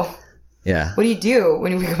 Oh. Yeah. What do you do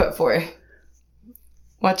when you wake up at 4?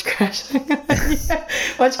 Watch Crash.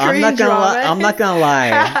 Watch Korean drama. I'm not gonna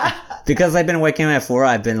lie. Because I've been waking up at 4,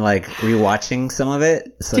 I've been like rewatching some of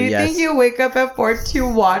it. So do you think you wake up at 4 to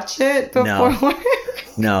watch it before work?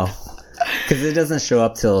 No. Because it doesn't show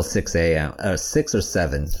up till 6 a.m. 6 or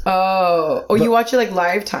 7. But you watch it like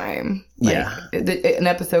live time. Like, yeah. An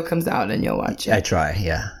episode comes out and you'll watch it. I try,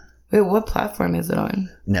 yeah. Wait, what platform is it on?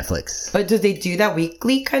 Netflix. But do they do that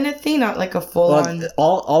weekly kind of thing? Not like a full-on...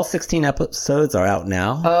 All 16 episodes are out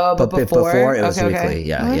now. But before it was weekly.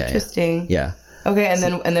 Yeah, interesting. Yeah. Okay, and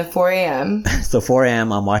then 4 a.m. So 4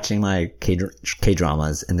 a.m. I'm watching my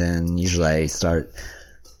K-dramas, and then usually I start,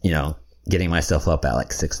 getting myself up at like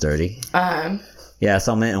 6:30. Yeah,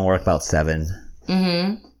 so I'm in work about 7.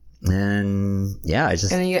 Mm-hmm. And yeah, I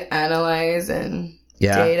just... And then you analyze and...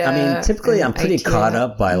 Yeah, data, I mean, typically I'm pretty IT. caught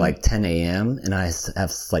up by like 10 a.m. and I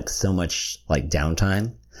have like so much like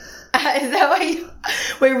downtime. Is that why you...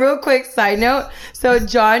 Wait, real quick side note. So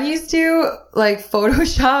John used to like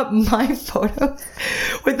Photoshop my photos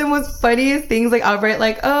with the most funniest things. Like I'll write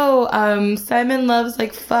like, oh, Simon loves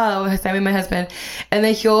like pho. Simon, my husband. And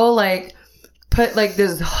then he'll like put like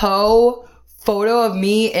this whole photo of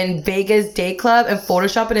me in Vegas Day Club and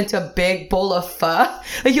Photoshop it into a big bowl of pho.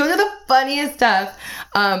 Like he'll do the funniest stuff.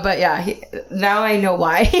 But yeah, now I know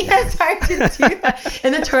why he has time to do that.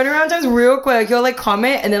 And the turnaround time's real quick. He'll like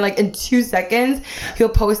comment and then like in 2 seconds, he'll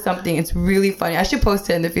post something. It's really funny. I should post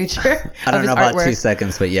it in the future. I don't know about 2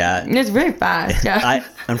 seconds, but yeah. It's very fast. Yeah.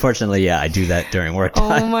 Unfortunately, I do that during work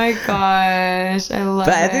time. Oh my gosh. I love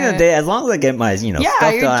it. But at the end of the day, as long as I get my, stuff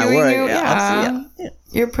done at work.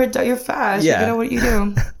 You're fast. Yeah. You know what you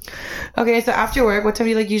do. Okay, so after work, what time do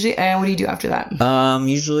you like usually end? What do you do after that?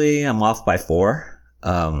 Usually I'm off by 4.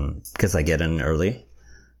 Because I get in early.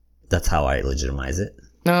 That's how I legitimize it.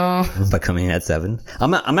 No. By coming in at 7.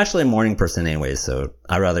 I'm actually a morning person anyway, so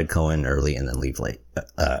I'd rather go in early and then leave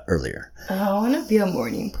earlier. Oh, I want to be a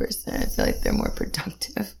morning person. I feel like they're more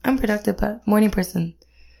productive. I'm productive, but morning person.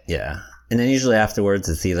 Yeah. And then usually afterwards,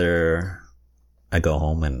 it's either I go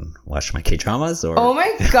home and watch my K-dramas or... Oh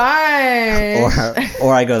my gosh!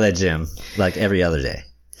 or I go to the gym, like every other day.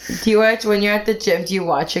 Do you watch, when you're at the gym, do you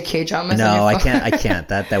watch your K-dramas? No, I can't.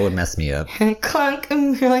 That would mess me up. Clunk,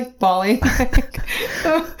 and you're like falling.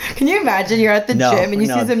 Can you imagine you're at the gym and you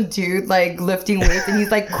see some dude like lifting weights and he's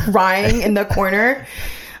like crying in the corner?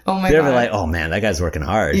 Oh my God. They're like, oh man, that guy's working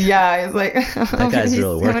hard. Yeah, it's like, that guy's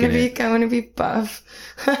really working I want to be buff.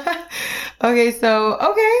 Okay,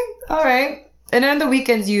 all right. And then on the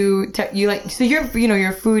weekends, you like, so you're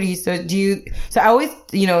foodie. So I always,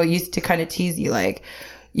 used to kind of tease you, like,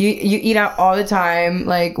 you eat out all the time.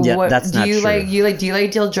 Like, yeah, what that's do not you true. like? Do you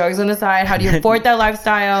like deal drugs on the side? How do you afford that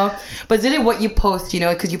lifestyle? But is it what you post,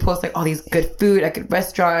 because you post like all these good food at good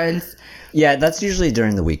restaurants? Yeah, that's usually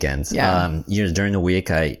during the weekends. Yeah. During the week,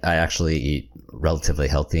 I actually eat relatively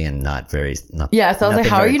healthy and not very... Yeah, so I was like,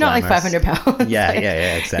 how are you not like 500 pounds? Yeah,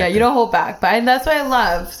 exactly. Yeah, you don't hold back. But that's what I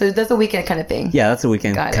love. So that's a weekend kind of thing. Yeah, that's a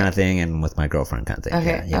weekend kind of thing and with my girlfriend kind of thing.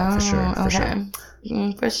 Okay. Yeah, for sure.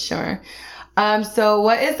 For sure. So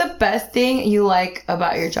what is the best thing you like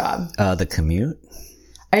about your job? The commute.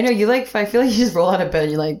 I know you like, I feel like you just roll out of bed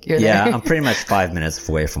and you're there. Yeah, I'm pretty much 5 minutes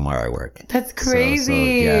away from where I work. That's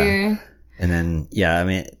crazy. So, yeah. And then,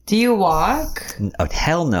 do you walk? Oh,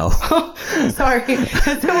 hell no. Sorry.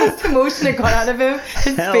 That's the most emotion that got out of him.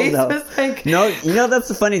 His face was like... No, that's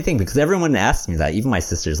the funny thing because everyone asks me that. Even my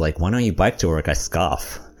sister's like, why don't you bike to work? I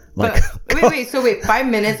scoff. Like, wait, 5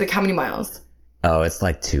 minutes, like how many miles? Oh, it's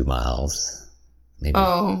like 2 miles. Maybe.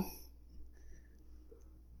 Oh.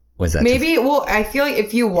 Was that maybe, well, I feel like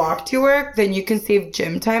if you walk to work, then you can save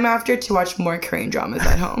gym time after to watch more Korean dramas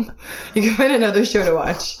at home. You can find another show to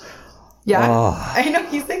watch. Yeah, I know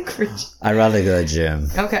he's like cringe. I'd rather go to the gym.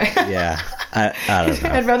 Okay. Yeah, I don't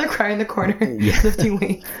know. I'd rather cry in the corner lifting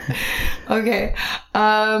weights. Okay.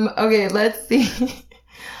 Okay. Let's see.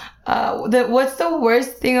 What's the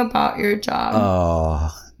worst thing about your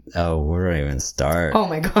job? Oh, where do I even start? Oh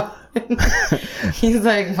my God. He's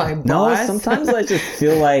like my boss. No, sometimes I just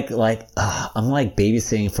feel like I'm like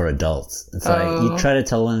babysitting for adults. It's like you try to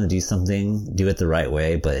tell them to do something, do it the right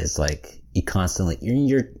way, but it's like you constantly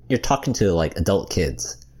you're talking to like adult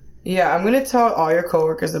kids. Yeah, I'm gonna tell all your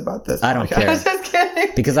coworkers about this. I don't care. I'm just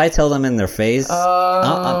kidding. Because I tell them in their face.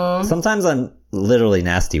 Sometimes I'm literally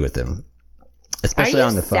nasty with them, especially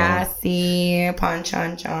on the phone. Sassy,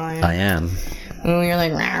 Panchan John. I am. Oh, you're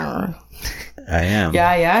like, rawr. I am.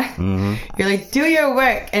 Yeah. Mm-hmm. You're like, do your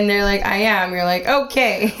work. And they're like, I am. You're like,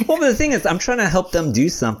 okay. Well, but the thing is, I'm trying to help them do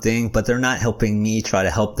something, but they're not helping me try to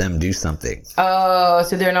help them do something. Oh,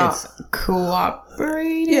 so they're not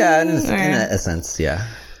cooperating? Yeah, in a sense, yeah.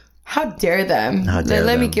 How dare them?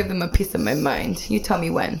 Let me give them a piece of my mind. You tell me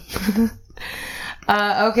when.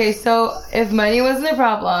 Okay, so if money wasn't a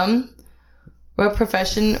problem, what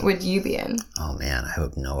profession would you be in? Oh man, I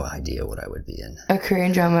have no idea what I would be in. A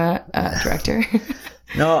Korean drama director.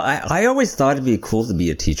 No, I always thought it'd be cool to be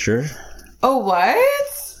a teacher. Oh, what?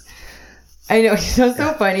 I know, he's so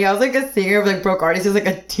funny. I was like a singer of like broke artist. He was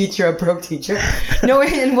like a teacher, a broke teacher. No,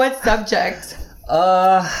 in what subject?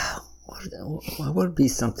 What would be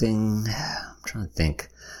something? I'm trying to think.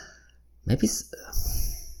 Maybe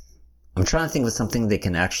I'm trying to think of something they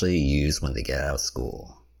can actually use when they get out of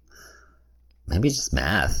school. Maybe just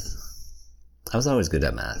math. I was always good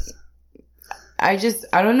at math. I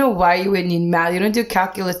don't know why you would need math. You don't do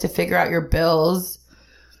calculus to figure out your bills,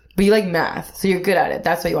 but you like math, so you're good at it.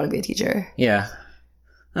 That's why you want to be a teacher. Yeah.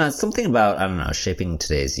 Something about, I don't know, shaping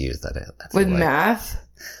today's youth. That I with like. math?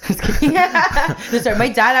 Just kidding. No, sorry, my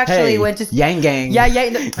dad actually went to Yang Gang. Yeah,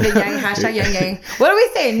 the Yang hashtag Yang Gang. What do we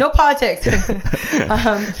say? No politics.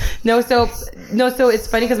 So it's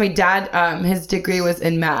funny because my dad, his degree was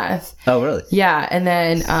in math. Oh, really? Yeah, and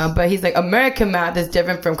then but he's like American math is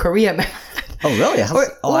different from Korean math. Oh, really?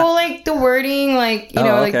 Like the wording, like you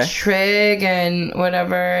know, okay. like trig and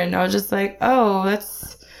whatever, and I was just like, oh,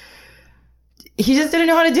 that's. He just didn't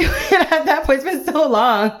know how to do it at that point. It's been so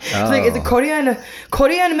long. It's like, it's a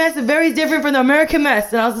Korean mess is very different from the American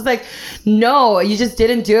mess. And I was just like, no, you just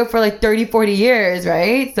didn't do it for like 30, 40 years,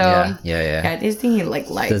 right? So yeah. I just think he like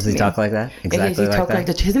liked Does he me. talk like that? Exactly he talked like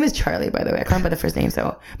that. His name is Charlie, by the way. I call him by the first name.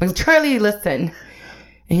 So I'm like, Charlie, listen.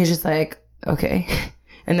 And he's just like, okay.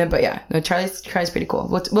 And then, but yeah, no, Charlie's pretty cool.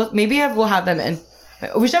 Maybe we'll have them in.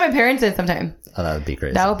 We should have my parents in sometime. Oh, that would be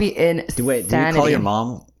crazy. That would be insanity. Wait, do you call your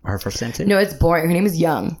mom her first name too? No, it's boring. Her name is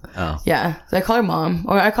Young. Oh. Yeah. So I call her mom.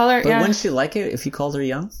 Or I call her, But wouldn't she like it if you called her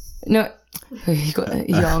Young? No.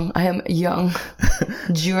 Young. I am young.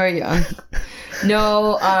 You are young.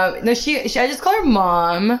 No, I just call her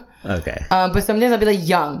mom. Okay. But sometimes I'll be like,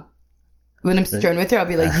 Young. When I'm stern with her, I'll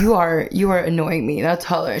be like, you are annoying me. And I'll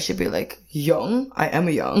tell her. She'll be like, Young? I am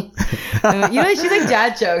a Young. She's like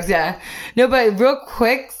dad jokes, yeah. No, but real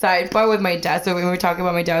quick sidebar with my dad. So when we were talking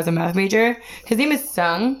about my dad as a math major, his name is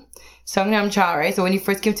Sung Nam Cha, right? So when he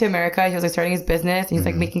first came to America, he was like starting his business and he's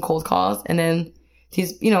like making cold calls. And then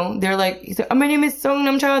he's like, oh, my name is Sung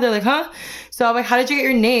Nam Cha. They're like, huh? So I'm like, how did you get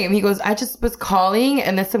your name? He goes, I just was calling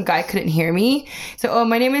and then some guy couldn't hear me. So,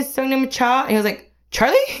 my name is Sung Nam Cha. And he was like,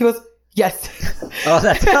 Charlie? He goes, yes. Oh,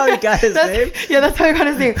 that's how he got his name? Yeah, that's how he got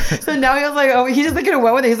his name. So now he was like, oh, he just like went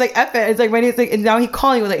with it. He's like, F it. It's like, my name's like, and now he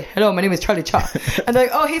calling, he was like, hello, my name is Charlie Cha. And they're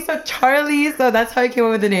like, oh, he's so Charlie. So that's how he came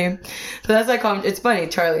up with the name. So that's why I call him, it's funny,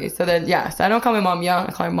 Charlie. So then, yeah, so I don't call my mom Young.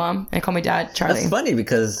 I call her mom. And I call my dad Charlie. That's funny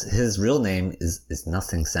because his real name is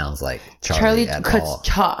nothing sounds like Charlie at all.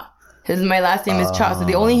 Cha. My last name is Cha. So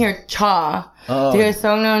they only hear Cha. They hear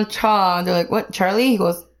Songnam Cha. They're like, what, Charlie? He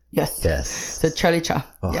goes, yes. So Charlie Cha.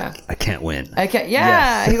 Oh, yeah. I can't win. I can't. Yeah.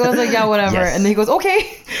 Yes. He goes like, yeah, whatever. Yes. And then he goes, okay.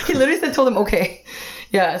 He literally told him, okay.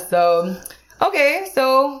 Yeah. So, okay.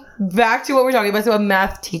 So back to what we're talking about. So a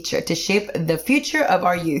math teacher to shape the future of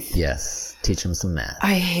our youth. Yes. Teach them some math.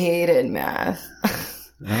 I hated math.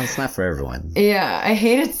 No, it's not for everyone. Yeah. I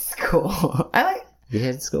hated school. You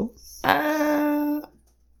hated school?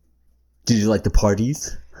 Did you like the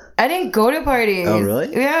parties? I didn't go to parties. Oh,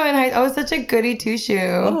 really? Yeah, and I was such a goody two-shoe.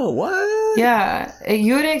 Oh, what? Yeah,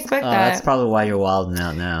 you wouldn't expect that. That's probably why you're wilding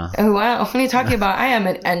out now. Oh, wow. What are you talking about? I am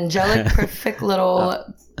an angelic, perfect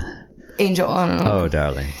little angel. I don't know. Oh,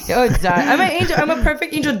 darling. Oh, I'm an angel. I'm a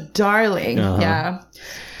perfect angel, darling. Yeah.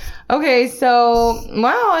 Okay, so,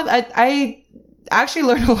 wow, I actually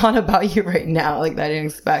learned a lot about you right now, like that I didn't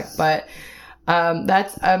expect, but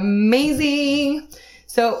that's amazing.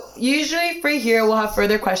 So usually for here, we'll have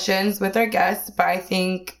further questions with our guests, but I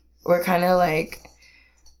think we're kind of like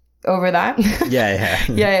over that.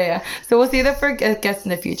 Yeah. So we'll see that for guests in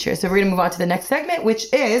the future. So we're going to move on to the next segment,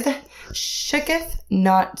 which is Shooketh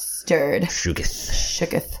Not Stirred.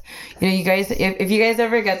 Shooketh. You guys, if you guys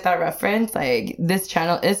ever get that reference, like this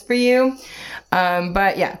channel is for you.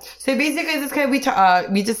 But yeah. So basically this kind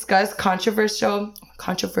of, we discuss controversial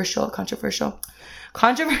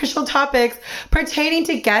topics pertaining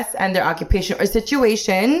to guests and their occupation or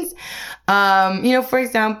situations. For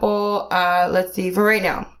example, let's see, for right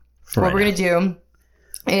now, what we're going to do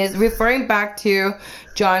is referring back to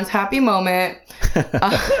John's happy moment.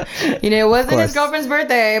 It wasn't his girlfriend's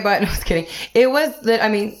birthday, but no, I was kidding. It was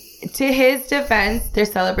to his defense, they're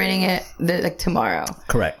celebrating it like tomorrow.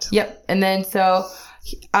 Correct. Yep. And then so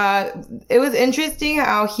it was interesting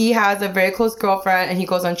how he has a very close girlfriend and he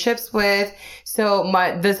goes on trips with. So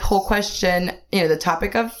this whole question, the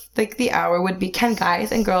topic of like the hour would be, can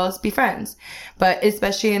guys and girls be friends? But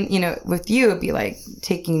especially with you, it'd be like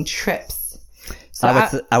taking trips. So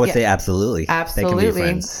I would say absolutely. Absolutely. They can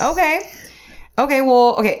be friends. Okay.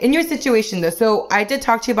 Well, in your situation though. So I did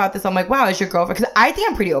talk to you about this. I'm like, wow, is your girlfriend? Because I think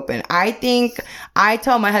I'm pretty open. I think I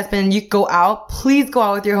tell my husband, you go out, please go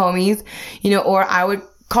out with your homies, or I would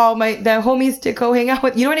call the homies to go hang out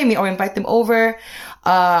with, you know what I mean? Or invite them over.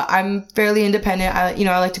 I'm fairly independent. I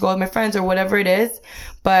like to go with my friends or whatever it is,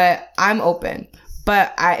 but I'm open.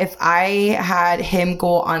 But if I had him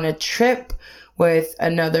go on a trip with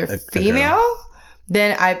another female,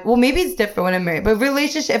 then maybe it's different when I'm married. But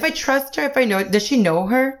relationship, if I trust her, if I know, does she know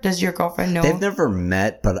her? Does your girlfriend know? They've never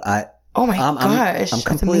met, but oh my gosh. I'm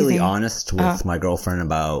completely honest with my girlfriend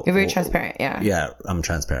about. You're very transparent, yeah. Yeah, I'm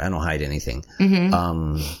transparent. I don't hide anything.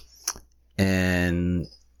 Mm-hmm. And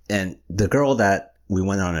the girl that we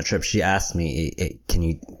went on a trip, she asked me, can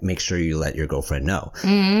you make sure you let your girlfriend know?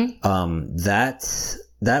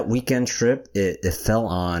 That weekend trip, it fell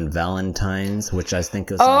on Valentine's, which I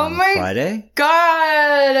think was on Friday.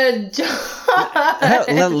 God,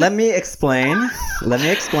 John. Let me explain.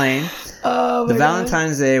 Oh my the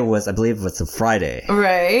Valentine's Day was, I believe, was a Friday.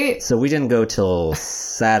 Right. So we didn't go till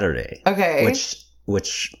Saturday. Okay.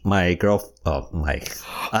 Which my girl. Oh my.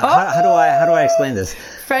 How do I explain this?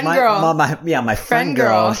 Girl. My friend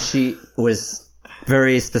girl. She was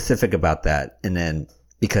very specific about that, and then.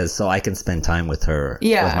 Because so I can spend time with her,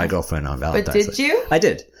 with my girlfriend on Valentine's Day. But did you? I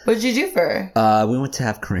did. What did you do for her? We went to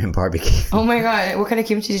have Korean barbecue. Oh my god! What kind of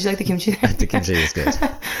kimchi did you like? The kimchi there? The kimchi was good.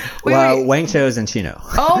 wait. Wang Cho's and Chino.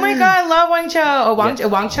 Oh my god! I love Wang Cho. Oh,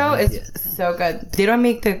 Wang Cho is so good. They don't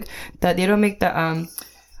make the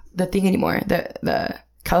thing anymore. The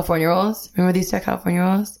California rolls. Remember these California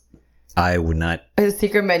rolls? I would not. It's a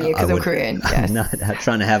secret menu because I'm Korean. Yes. I'm not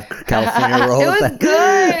trying to have California rolls. It was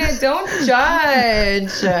good. Don't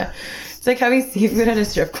judge. It's like having seafood at a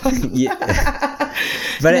strip club. Yeah.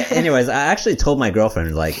 But anyways, I actually told my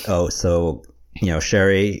girlfriend, like, oh, so,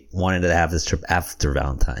 Sherry wanted to have this trip after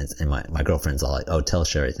Valentine's. And my girlfriend's all like, oh, tell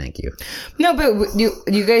Sherry thank you. No, but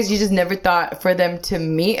you guys, you just never thought for them to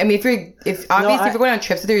meet? I mean, if you're going on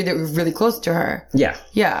trips with her, you're really close to her. Yeah.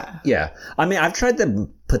 Yeah. Yeah. I mean, I've tried to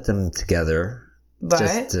put them together.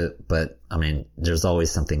 But I mean, there's always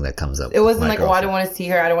something that comes up. It wasn't like, I don't want to see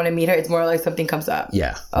her, I don't want to meet her. It's more like something comes up.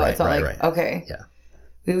 Yeah. Oh, it's not right. Okay. Yeah.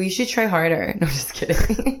 We should try harder. No, just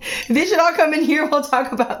kidding. They should all come in here. We'll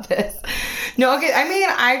talk about this. No, okay. I mean,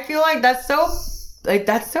 I feel like that's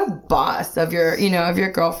so boss of your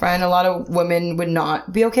girlfriend. A lot of women would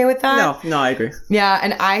not be okay with that. No, I agree. Yeah.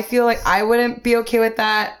 And I feel like I wouldn't be okay with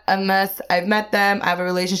that unless I've met them, I have a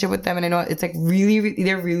relationship with them, and I know it's like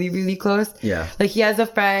they're really, really close. Yeah. Like he has a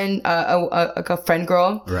friend, a friend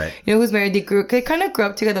girl. Right. Who's married. They kind of grew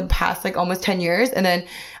up together the past like almost 10 years. And then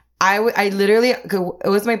I literally, it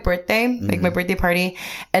was my birthday, like my birthday party.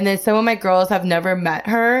 And then some of my girls have never met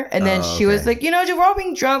her. And then she was like, we're all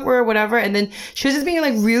being drunk or whatever. And then she was just being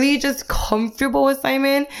like really just comfortable with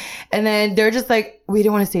Simon. And then they're just like, we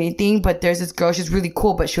didn't want to say anything, but there's this girl, she's really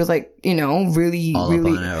cool, but she was like, really, all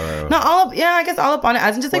really, up on it, not all up, I guess all up on it,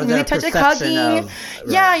 as in just like really touch, like hugging.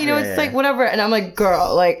 It's like whatever. And I'm like,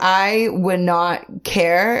 girl, like I would not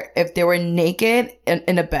care if they were naked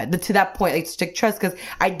in a bed to that point, like strict trust, because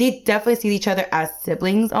I did definitely see each other as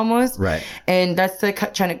siblings almost. Right. And that's the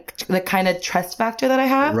kind of trust factor that I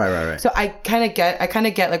have. Right. So I kind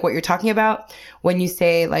of get like what you're talking about when you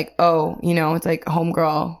say like, oh, it's like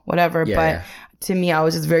homegirl, whatever. But to me, I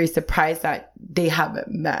was just very surprised that they haven't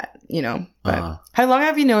met, But how long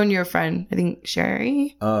have you known your friend? I think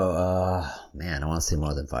Sherry? Oh, man, I want to say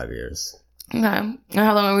more than 5 years. Okay. And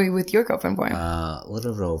how long are we with your girlfriend for? A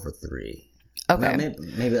little bit over 3. Okay.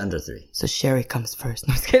 Maybe under 3. So Sherry comes first.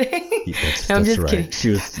 No, I'm just kidding. I'm just kidding.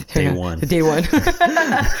 She was day one. Day one.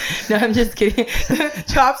 No, I'm just kidding.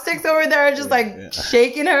 Chopsticks over there just like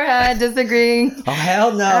shaking her head, disagreeing. Oh,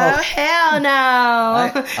 hell no. Oh, hell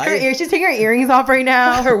no. She's taking her earrings off right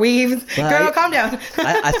now, her weaves. Girl, calm down.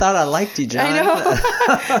 I thought I liked you, John. I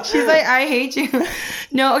know. She's like, I hate you.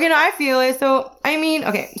 No, okay, no, I feel it. So, I mean,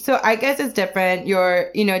 okay, so I guess it's different. You're,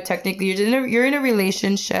 technically, you're in a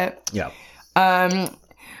relationship. Yeah.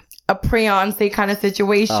 A pre-fiancé kind of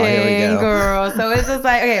situation, girl. So it's just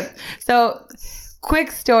like, okay, so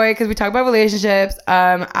quick story, because we talk about relationships.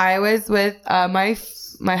 I was with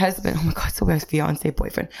my husband. Oh my god, so weird, fiance,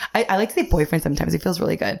 boyfriend. I like to say boyfriend sometimes. It feels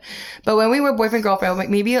really good. But when we were boyfriend girlfriend, like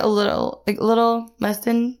maybe a little less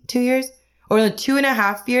than 2 years, or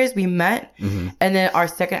 2.5 years, we met, and then our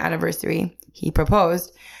second anniversary, he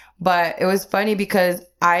proposed. But it was funny because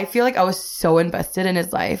I feel like I was so invested in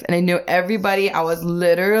his life, and I knew everybody. I was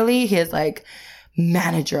literally his like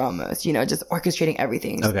manager almost, just orchestrating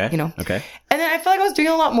everything. Okay. Okay. And then I felt like I was doing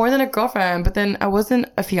a lot more than a girlfriend, but then I wasn't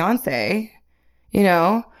a fiance,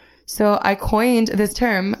 So I coined this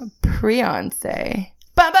term, pre-fiancé.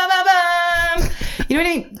 Bum, bum, bum, bum. You know what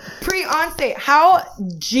I mean? Pre-fiancé. How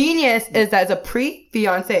genius is that? It's a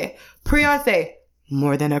pre-fiancé. Pre-fiancé.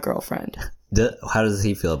 More than a girlfriend. How does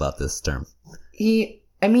he feel about this term? He's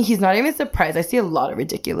not even surprised. I see a lot of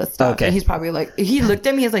ridiculous stuff. Okay. And he's probably like, he looked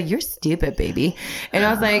at me, he's like, you're stupid, baby. And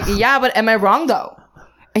I was like, yeah, but am I wrong though?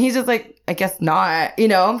 And he's just like, I guess not,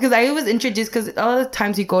 because I was introduced, because a lot of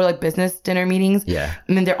times we go to like business dinner meetings. Yeah.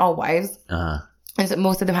 And then they're all wives. And so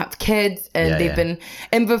most of them have kids, and they've been,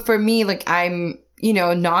 but for me, like I'm,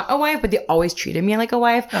 not a wife, but they always treated me like a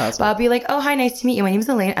wife. But I'll be like, oh, hi, nice to meet you. My name is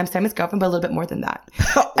Elaine. I'm Simon's girlfriend, but a little bit more than that.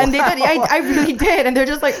 And they did. I really did. And they're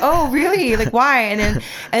just like, oh, really? Like, why? And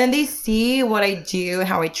then they see what I do,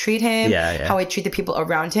 how I treat him, how I treat the people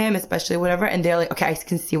around him, especially whatever. And they're like, okay, I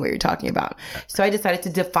can see what you're talking about. So I decided to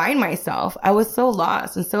define myself. I was so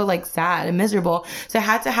lost and so like sad and miserable. So I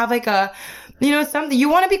had to have like a, something. You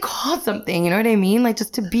want to be called something. You know what I mean? Like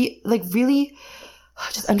just to be like really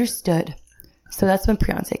just understood. So that's when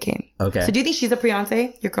Priyanse came. Okay. So do you think she's a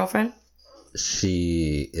Priyanse, your girlfriend?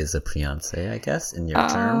 She is a Priyanse, I guess, in your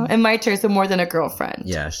term. In my term, so more than a girlfriend.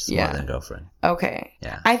 Yeah, she's more than a girlfriend. Okay.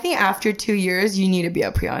 Yeah. I think after 2 years, you need to be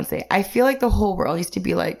a Priyanse. I feel like the whole world needs to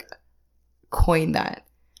be like, coin that.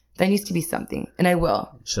 That needs to be something. And I will.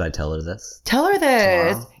 Should I tell her this? Tell her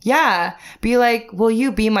this. Tomorrow? Yeah. Be like, will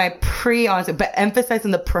you be my Priyanse? But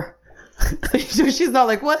emphasizing the pr. So she's not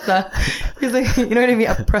like, what the? He's like, you know what I mean?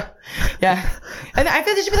 Yeah. And I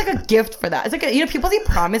feel there should be like a gift for that. It's like, people say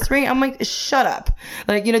promise ring. I'm like, shut up.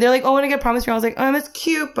 Like, they're like, oh, I want to get a promise ring. I was like, it's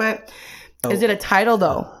cute, but is it a title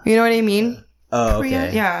though? You know what I mean? Oh,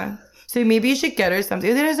 okay. Yeah. So maybe you should get her something.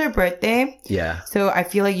 It is her birthday. Yeah. So I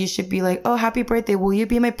feel like you should be like, oh, happy birthday. Will you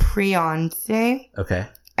be my Priyanse? Okay.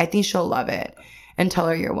 I think she'll love it. And tell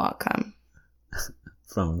her you're welcome.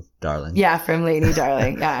 From Darling. Yeah, from Lady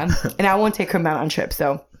Darling. Yeah. And I won't take her out on trips,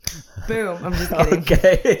 so boom. I'm just kidding.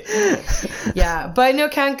 Okay. Yeah. But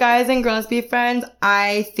can't guys and girls be friends?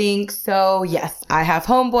 I think so. Yes. I have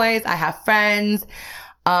homeboys. I have friends.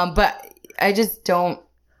 But I just don't.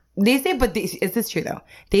 They say, is this true though?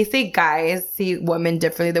 They say guys see women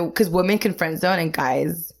differently because women can friend zone and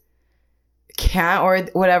guys can't or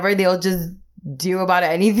whatever. They'll just do about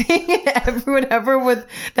anything, whatever with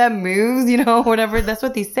that moves, whatever. That's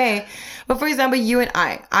what they say. But for example, you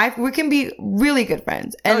and we can be really good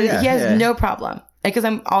friends, and he has no problem because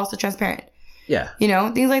I'm also transparent. Yeah,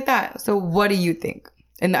 things like that. So, what do you think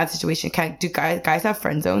in that situation? Do guys have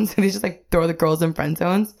friend zones? They just like throw the girls in friend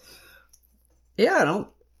zones? Yeah, I don't.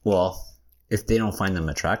 Well, if they don't find them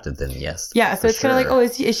attractive, then yes. Yeah, so it's kind of like, oh,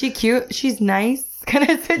 is she cute? She's nice. Kind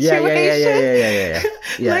of situation.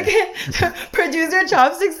 Yeah. Like producer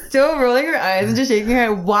Chopstick still rolling her eyes and just shaking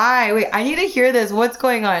her head. Why? Wait, I need to hear this. What's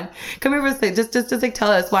going on? Come here for a second. Just like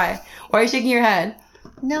tell us why. Why are you shaking your head?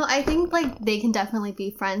 No, I think like they can definitely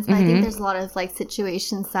be friends. But I think there's a lot of like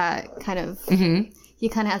situations that kind of you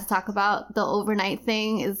kind of have to talk about. The overnight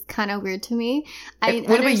thing is kind of weird to me.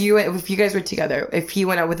 What about you? If you guys were together, if he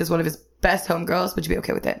went out with one of his best homegirls, would you be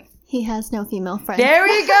okay with it? He has no female friends. There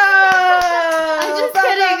we go! I'm just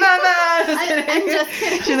kidding. I'm just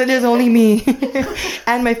kidding. She's like, there's only me.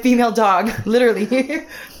 And my female dog. Literally.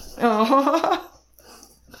 Oh.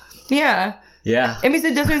 Yeah. Yeah. I mean,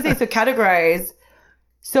 so that's what I'm saying. So categorize.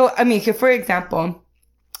 So, I mean, for example,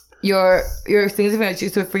 your significant,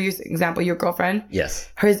 so for your example, your girlfriend. Yes.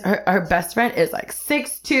 Her best friend is like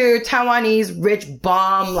 6'2", Taiwanese, rich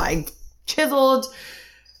bomb, like chiseled.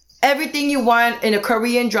 Everything you want in a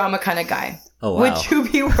Korean drama kind of guy. Oh, wow. Would you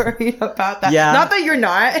be worried about that? Yeah. Not that you're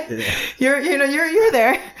not. You're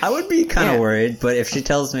there. I would be kind of worried, but if she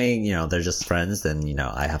tells me, they're just friends, then,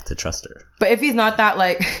 I have to trust her. But if he's not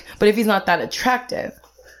that attractive.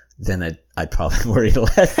 Then I'd probably worry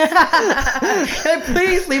less.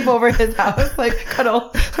 Please sleep over his house. Like,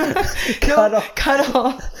 cuddle.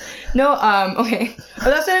 Cuddle. No, okay. But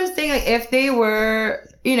that's what I'm saying. Like, if they were,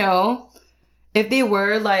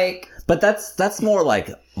 like, but that's more like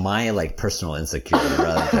my like personal insecurity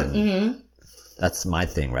rather than that's my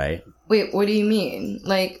thing, right? Wait, what do you mean?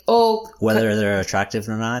 Like, whether they're attractive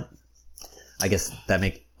or not? I guess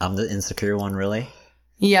I'm the insecure one, really.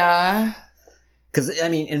 Yeah. Because I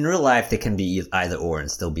mean, in real life, they can be either or and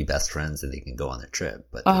still be best friends, and they can go on their trip.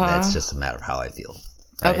 But that's just a matter of how I feel.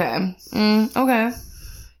 Right? Okay. Okay.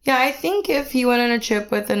 Yeah, I think if he went on a trip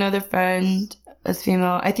with another friend as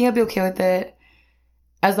female, I think I'd be okay with it.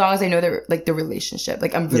 As long as I know the relationship,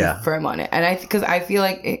 like I'm really firm on it, and because I feel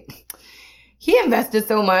like he invested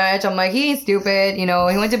so much. I'm like, he ain't stupid, He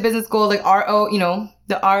went to business school, like RO,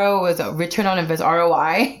 the RO was a return on investment,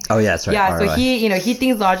 ROI. Oh yeah, that's right. Yeah, ROI. so he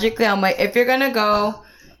thinks logically. I'm like, if you're gonna go,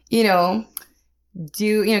 get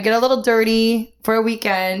a little dirty for a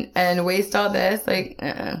weekend and waste all this, like,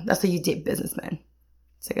 that's what you date businessmen.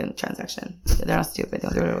 It's like a transaction. They're not stupid.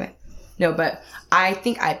 They'll do it away. No, but I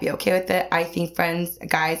think I'd be okay with it. I think friends,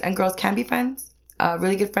 guys and girls can be friends.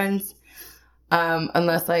 Really good friends.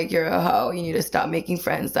 Unless like you're a hoe, you need to stop making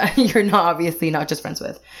friends that you're obviously not just friends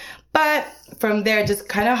with. But from there, just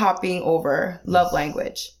kind of hopping over love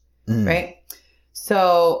language, right?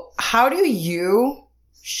 So how do you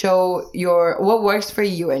show what works for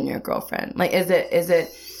you and your girlfriend? Like, is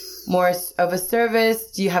it more of a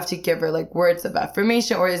service? Do you have to give her like words of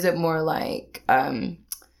affirmation, or is it more like, I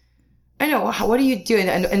know, what do you do?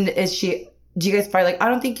 And is she, do you guys fight like, I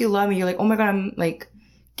don't think you love me? You're like, oh my God, I'm like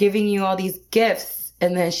giving you all these gifts.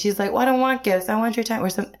 And then she's like, well, I don't want gifts. I want your time or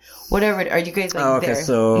something. Whatever. Are you guys like there?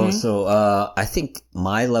 So I think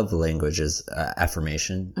my love language is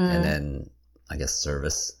affirmation and then I guess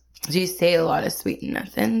service. Do you say a lot of sweet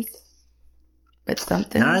nothings? But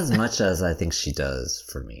something? Not as much as I think she does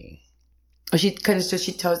for me. Or she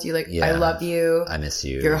tells you like, I love you. I miss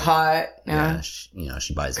you. You're hot. Yeah.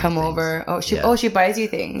 She buys me come things. over. She buys you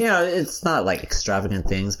things. It's not like extravagant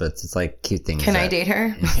things, but it's like cute things. Can I date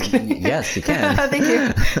her? Yes, you can. Thank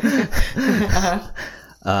you.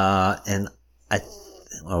 And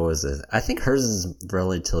what was it? I think hers is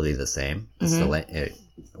relatively the same. It's the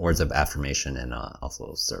words of affirmation and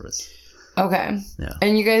also service. Okay. Yeah.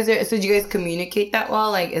 And you guys do you guys communicate that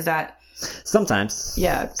well? Like, is that? Sometimes.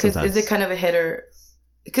 Yeah. Because is it kind of a hit or?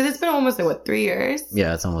 Because it's been almost like 3 years?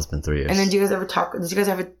 Yeah, it's almost been 3 years. And then did you guys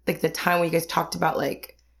ever like the time when you guys talked about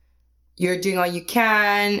like, you're doing all you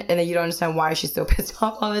can, and then you don't understand why she's so pissed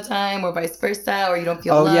off all the time, or vice versa, or you don't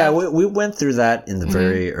feel loved? Yeah, we went through that in the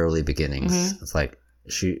very early beginnings. It's like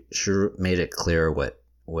she made it clear what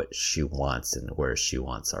she wants and where she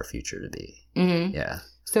wants our future to be. Yeah.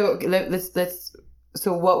 So let's.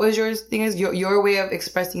 So what was your thing? Is your way of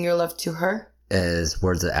expressing your love to her? Is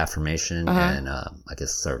words of affirmation and I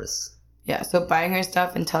guess service. Yeah, so buying her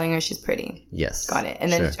stuff and telling her she's pretty. Yes. Got it. And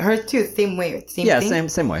then her too, same way. Same thing?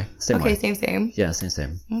 Same way. Okay, same. Yeah,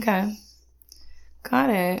 same. Okay. Got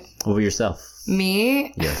it. What about yourself?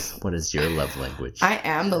 Me? Yes. What is your love language? I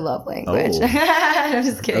am the love language. Oh. I'm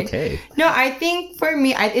just kidding. Okay. No, I think for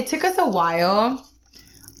me, it took us a while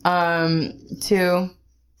to...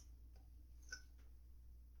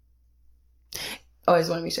 Oh, I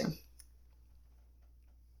just want to make sure.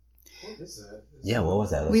 What is that? Yeah, what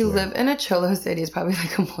was that? We live in a cholo city. It's probably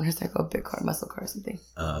like a motorcycle, a big car, muscle car or something.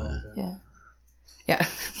 Yeah.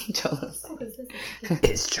 Cholos.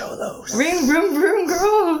 It's Cholos. Ring, vroom, vroom,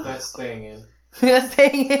 girl. That's staying in. That's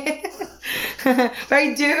staying in. But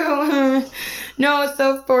I do. No,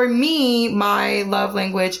 so for me, my love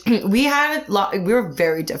language, we were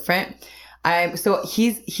very different. So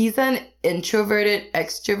he's an introverted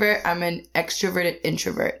extrovert. I'm an extroverted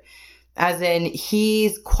introvert. As in,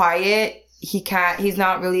 he's quiet. He's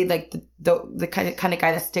not really like the kind of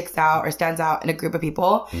guy that sticks out or stands out in a group of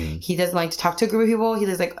people. He doesn't like to talk to a group of people.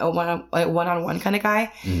 He's like a one-on-one kind of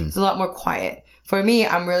guy. He's a lot more quiet. For me,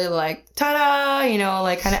 I'm really like, ta-da,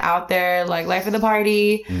 like kind of out there, like life of the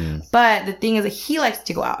party. But the thing is that he likes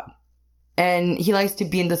to go out and he likes to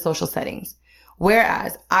be in the social settings.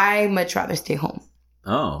 Whereas I much rather stay home.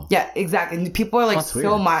 Oh. Yeah, exactly. People are like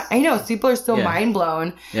I know, people are so mind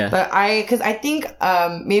blown. Yeah. But because I think,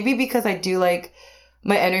 maybe because I do like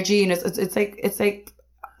my energy, it's like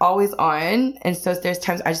always on. And so there's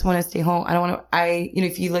times I just want to stay home. I don't want to,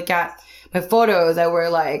 if you look at my photos, I wear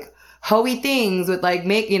like hoey things with like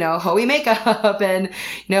hoey makeup and,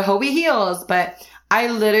 hoey heels. But I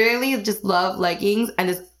literally just love leggings and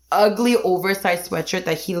this ugly oversized sweatshirt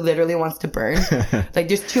that he literally wants to burn. Like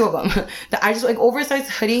there's 2 of them that I just like, oversized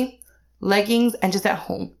hoodie, leggings, and just at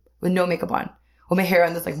home with no makeup on, with my hair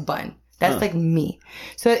on this like bun. That's like me.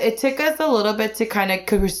 So it took us a little bit to kind of,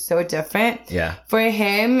 because we're so different. Yeah. For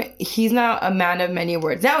him, he's not a man of many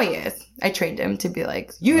words. Now he is. I trained him to be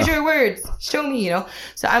like, use your words, show me,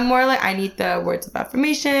 So I'm more like, I need the words of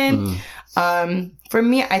affirmation. For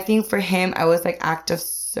me, I think for him, I was like act of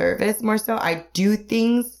service more so. I do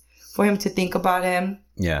things for him to think about him.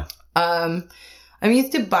 Yeah. I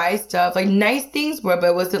used to buy stuff, like nice things, but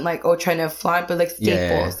it wasn't like, trying to flaunt, but like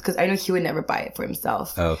staples. Because I know he would never buy it for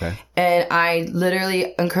himself. Oh, okay. And I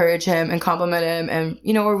literally encourage him and compliment him.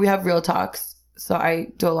 And, or we have real talks. So I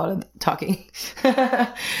do a lot of talking.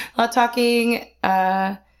 And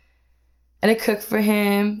I cook for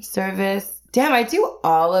him, service. Damn, I do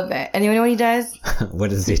all of it. And you know what he does? What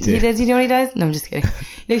does he do? You know what he does? No, I'm just kidding.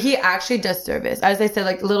 He actually does service. As I said,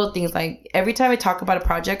 like little things. Like every time I talk about a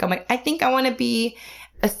project, I'm like, I think I want to be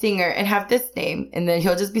a singer and have this name. And then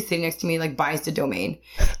he'll just be sitting next to me, like buys the domain.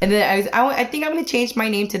 And then I think I'm going to change my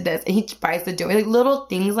name to this. And he buys the domain. Like little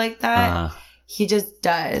things like that. he just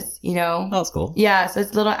does, you know? Oh, that's cool. Yeah, so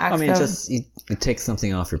it's little acts I mean, of... it takes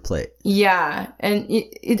something off your plate. Yeah, and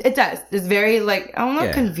it does. It's very, like, I don't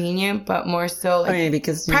know, convenient, but more so, like, I mean,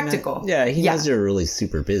 because practical. He knows you're really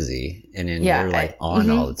super busy, and then you're, like, on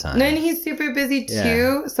all the time. And then he's super busy,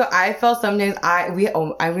 too. So I felt sometimes, I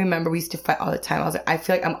remember we used to fight all the time. I was like, I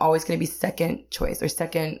feel like I'm always going to be second choice or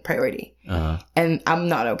second priority. And I'm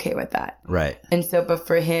not okay with that. Right. And so, but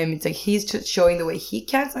for him, it's like he's just showing the way he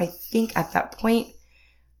can. So I think at that point,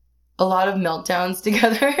 a lot of meltdowns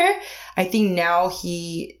together. I think now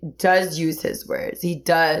he does use his words. He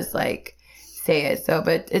does like say it. So,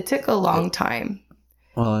 but it took a long time.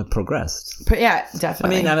 Well, it progressed. But yeah,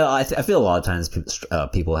 definitely. I mean, I feel a lot of times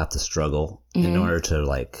people have to struggle in order to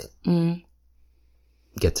like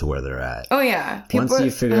get to where they're at. Oh yeah. Once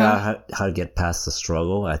you figure out how to get past the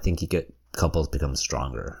struggle, I think couples become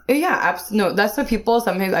stronger. Yeah, absolutely. No, that's what people,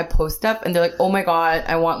 sometimes I post up and they're like, oh my God,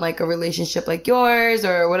 I want like a relationship like yours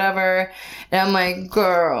or whatever. And I'm like,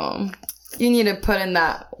 girl, you need to put in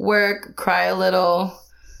that work, cry a little,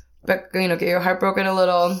 but, you know, get your heart broken a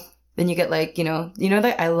little. Then you get like, you know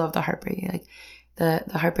that I love the heartbreak, like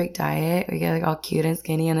the heartbreak diet where you get like all cute and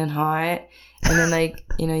skinny and then hot. And then like,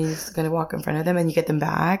 you know, you're just going to walk in front of them and you get them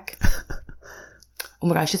back. Oh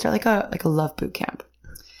my gosh, you should start like a love boot camp.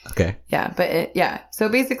 Okay. Yeah, but so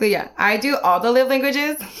basically, I do all the love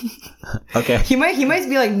languages. Okay. He might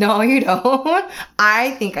be like, no, you don't.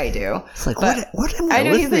 I think I do. It's like, what am I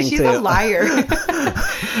know listening she's to? a liar.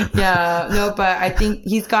 Yeah, no, but I think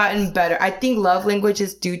he's gotten better. I think love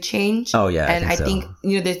languages do change. Oh yeah, and I think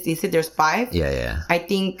you know they said there's 5. Yeah. I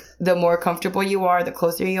think the more comfortable you are, the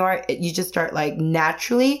closer you are, you just start like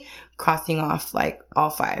naturally crossing off like all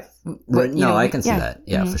 5. But, I can see that.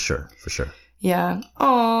 Yeah, for sure. Yeah.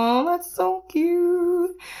 Oh, that's so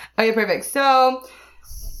cute. Okay, perfect. So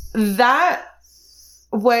that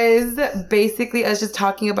was basically us just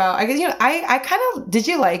talking about, I guess, you know, I kind of, did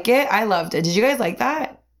you like it? I loved it. Did you guys like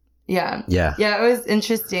that? Yeah. Yeah. Yeah, it was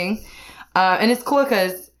interesting. And it's cool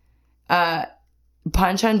because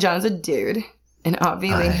Panchan John's a dude. And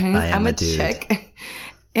obviously, I'm a chick.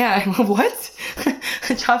 Yeah, what?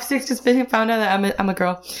 Chopsticks just found out that I'm a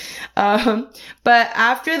girl. But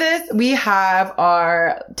after this, we have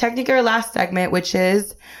our technically our last segment, which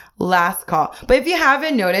is last call. But if you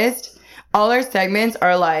haven't noticed, all our segments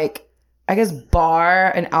are like, I guess,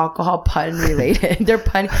 bar and alcohol pun related. They're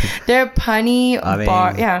punny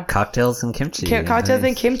bar. Yeah. Cocktails and kimchi. Cocktails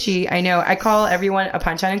and kimchi. I know. I call everyone a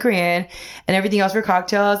panchan in Korean and everything else for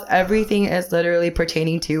cocktails. Everything is literally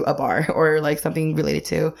pertaining to a bar or like something related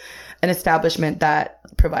to an establishment that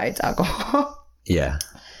provides alcohol. Yeah.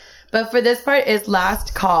 But for this part is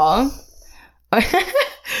last call.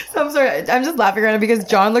 I'm sorry. I'm just laughing right now because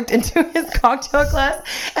John looked into his cocktail glass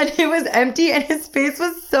and it was empty and his face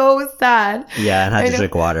was so sad. Yeah, and had to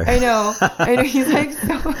drink water. I know. He's like,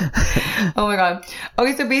 so. Oh my God.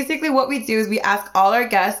 Okay, so basically what we do is we ask all our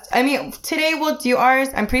guests. I mean, today we'll do ours.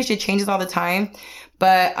 I'm pretty sure it changes all the time.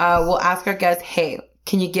 But we'll ask our guests, hey,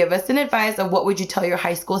 can you give us an advice of what would you tell your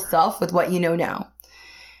high school self with what you know now?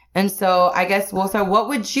 And so I guess we'll start. What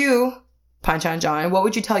would you... Panchan John, what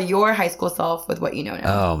would you tell your high school self with what you know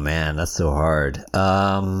now? Oh man, that's so hard.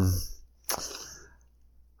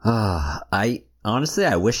 I honestly,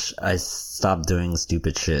 I wish I stopped doing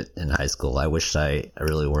stupid shit in high school. I wish I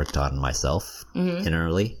really worked on myself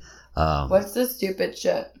innerly. What's the stupid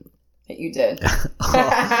shit that you did?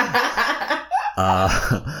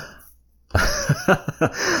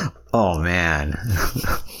 Oh man.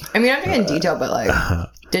 I mean, I'm not getting detail, but like,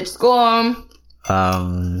 ditch school.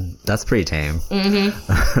 That's pretty tame.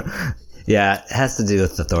 Yeah, it has to do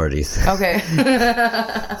with authorities. Okay.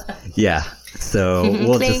 Yeah. So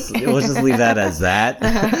we'll just leave that as that.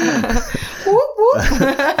 Whoop, whoop.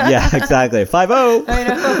 Yeah, exactly. 5-0. I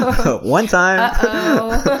know. One time.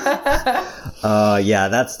 Uh-oh. Yeah,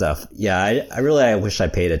 that stuff. Yeah, I wish I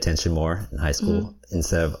paid attention more in high school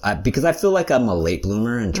instead of because I feel like I'm a late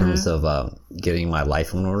bloomer in terms of getting my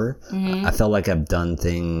life in order. I felt like I've done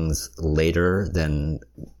things later than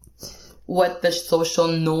what the social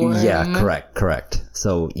norm. Yeah, correct.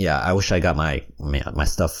 So yeah, I wish I got my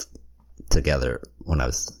stuff together when I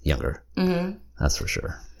was younger. That's for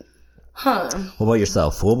sure. Huh. What about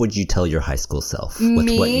yourself? What would you tell your high school self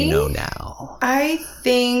with what you know now? I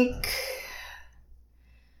think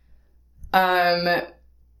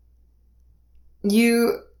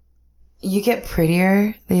you get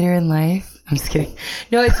prettier later in life. I'm just kidding.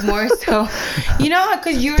 No, it's more so,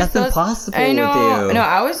 because you're That's so... impossible I know. with you. No,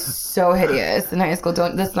 I was so hideous in high school.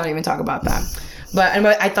 Let's not even talk about that. But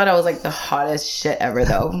I thought I was like the hottest shit ever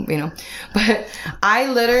though, But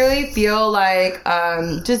I literally feel like,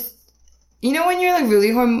 just you know when you're like really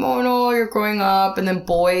hormonal, you're growing up, and then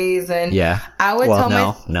boys, and I would tell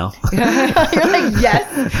no. You're like,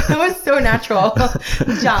 yes, that was so natural,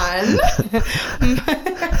 John.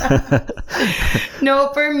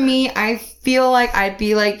 No, for me, I feel like I'd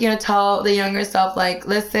be like, you know, tell the younger self, like,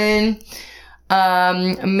 listen,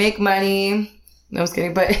 make money. No, I was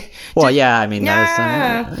kidding, but I mean,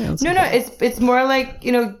 it's more like,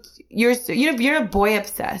 you know, you're a boy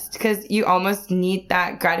obsessed because you almost need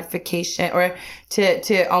that gratification or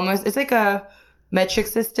to almost, it's like a metric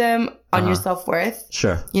system on your self-worth.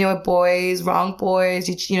 Sure. You know, with boys, wrong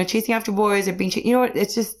boys, you know, chasing after boys or being, you know,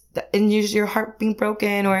 it's just, and your heart being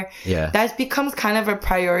broken or that becomes kind of a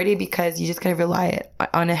priority because you just kind of rely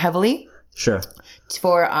on it heavily. Sure.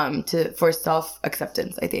 For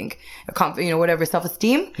self-acceptance, I think. You know, whatever,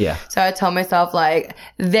 self-esteem. Yeah. So I tell myself, like,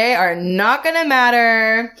 they are not gonna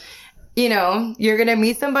matter. You know, you're gonna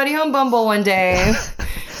meet somebody on Bumble one day.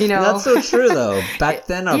 You know. That's so true, though. Back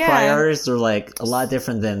then, our priorities were, like, a lot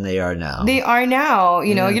different than they are now. They are now.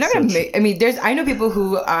 You know, you're not gonna I mean, I know people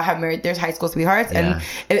who have married their high school sweethearts and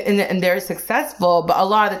they're successful, but a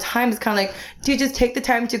lot of the time it's kind of like, dude, just take the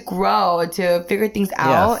time to grow, to figure things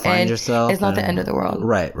out. Find yourself. It's not the end of the world.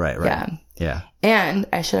 Right. Yeah. And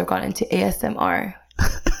I should have gone into ASMR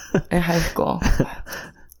in high school.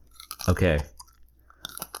 Okay.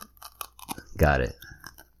 Got it.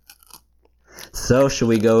 So, should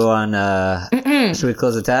we go on, should we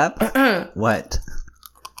close the tab? What?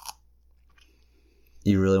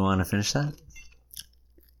 You really want to finish that?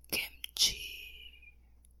 Kimchi.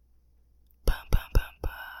 Bum, bum, bum,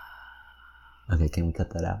 bum. Okay, can we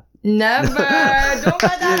cut that out? Never! Don't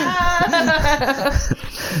cut that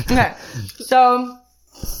out! Okay, so,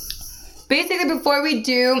 basically before we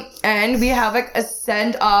do end, we have like a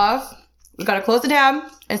send off. We gotta close the tab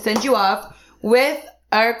and send you off with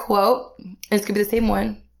our quote. It's gonna be the same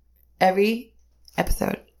one every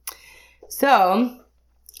episode. So,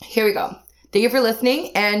 here we go. Thank you for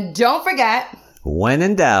listening, and don't forget, when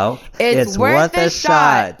in doubt, it's worth a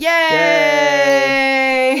shot. Yay!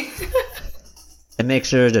 And make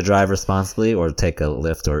sure to drive responsibly or take a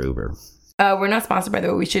Lyft or Uber. We're not sponsored, by the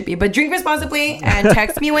way. We should be, but drink responsibly and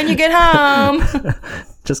text me when you get home.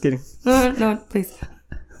 Just kidding. No, please.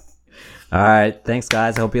 All right. Thanks,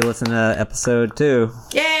 guys. I hope you listen to episode 2.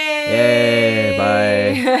 Yay! Yay.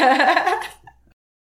 Bye.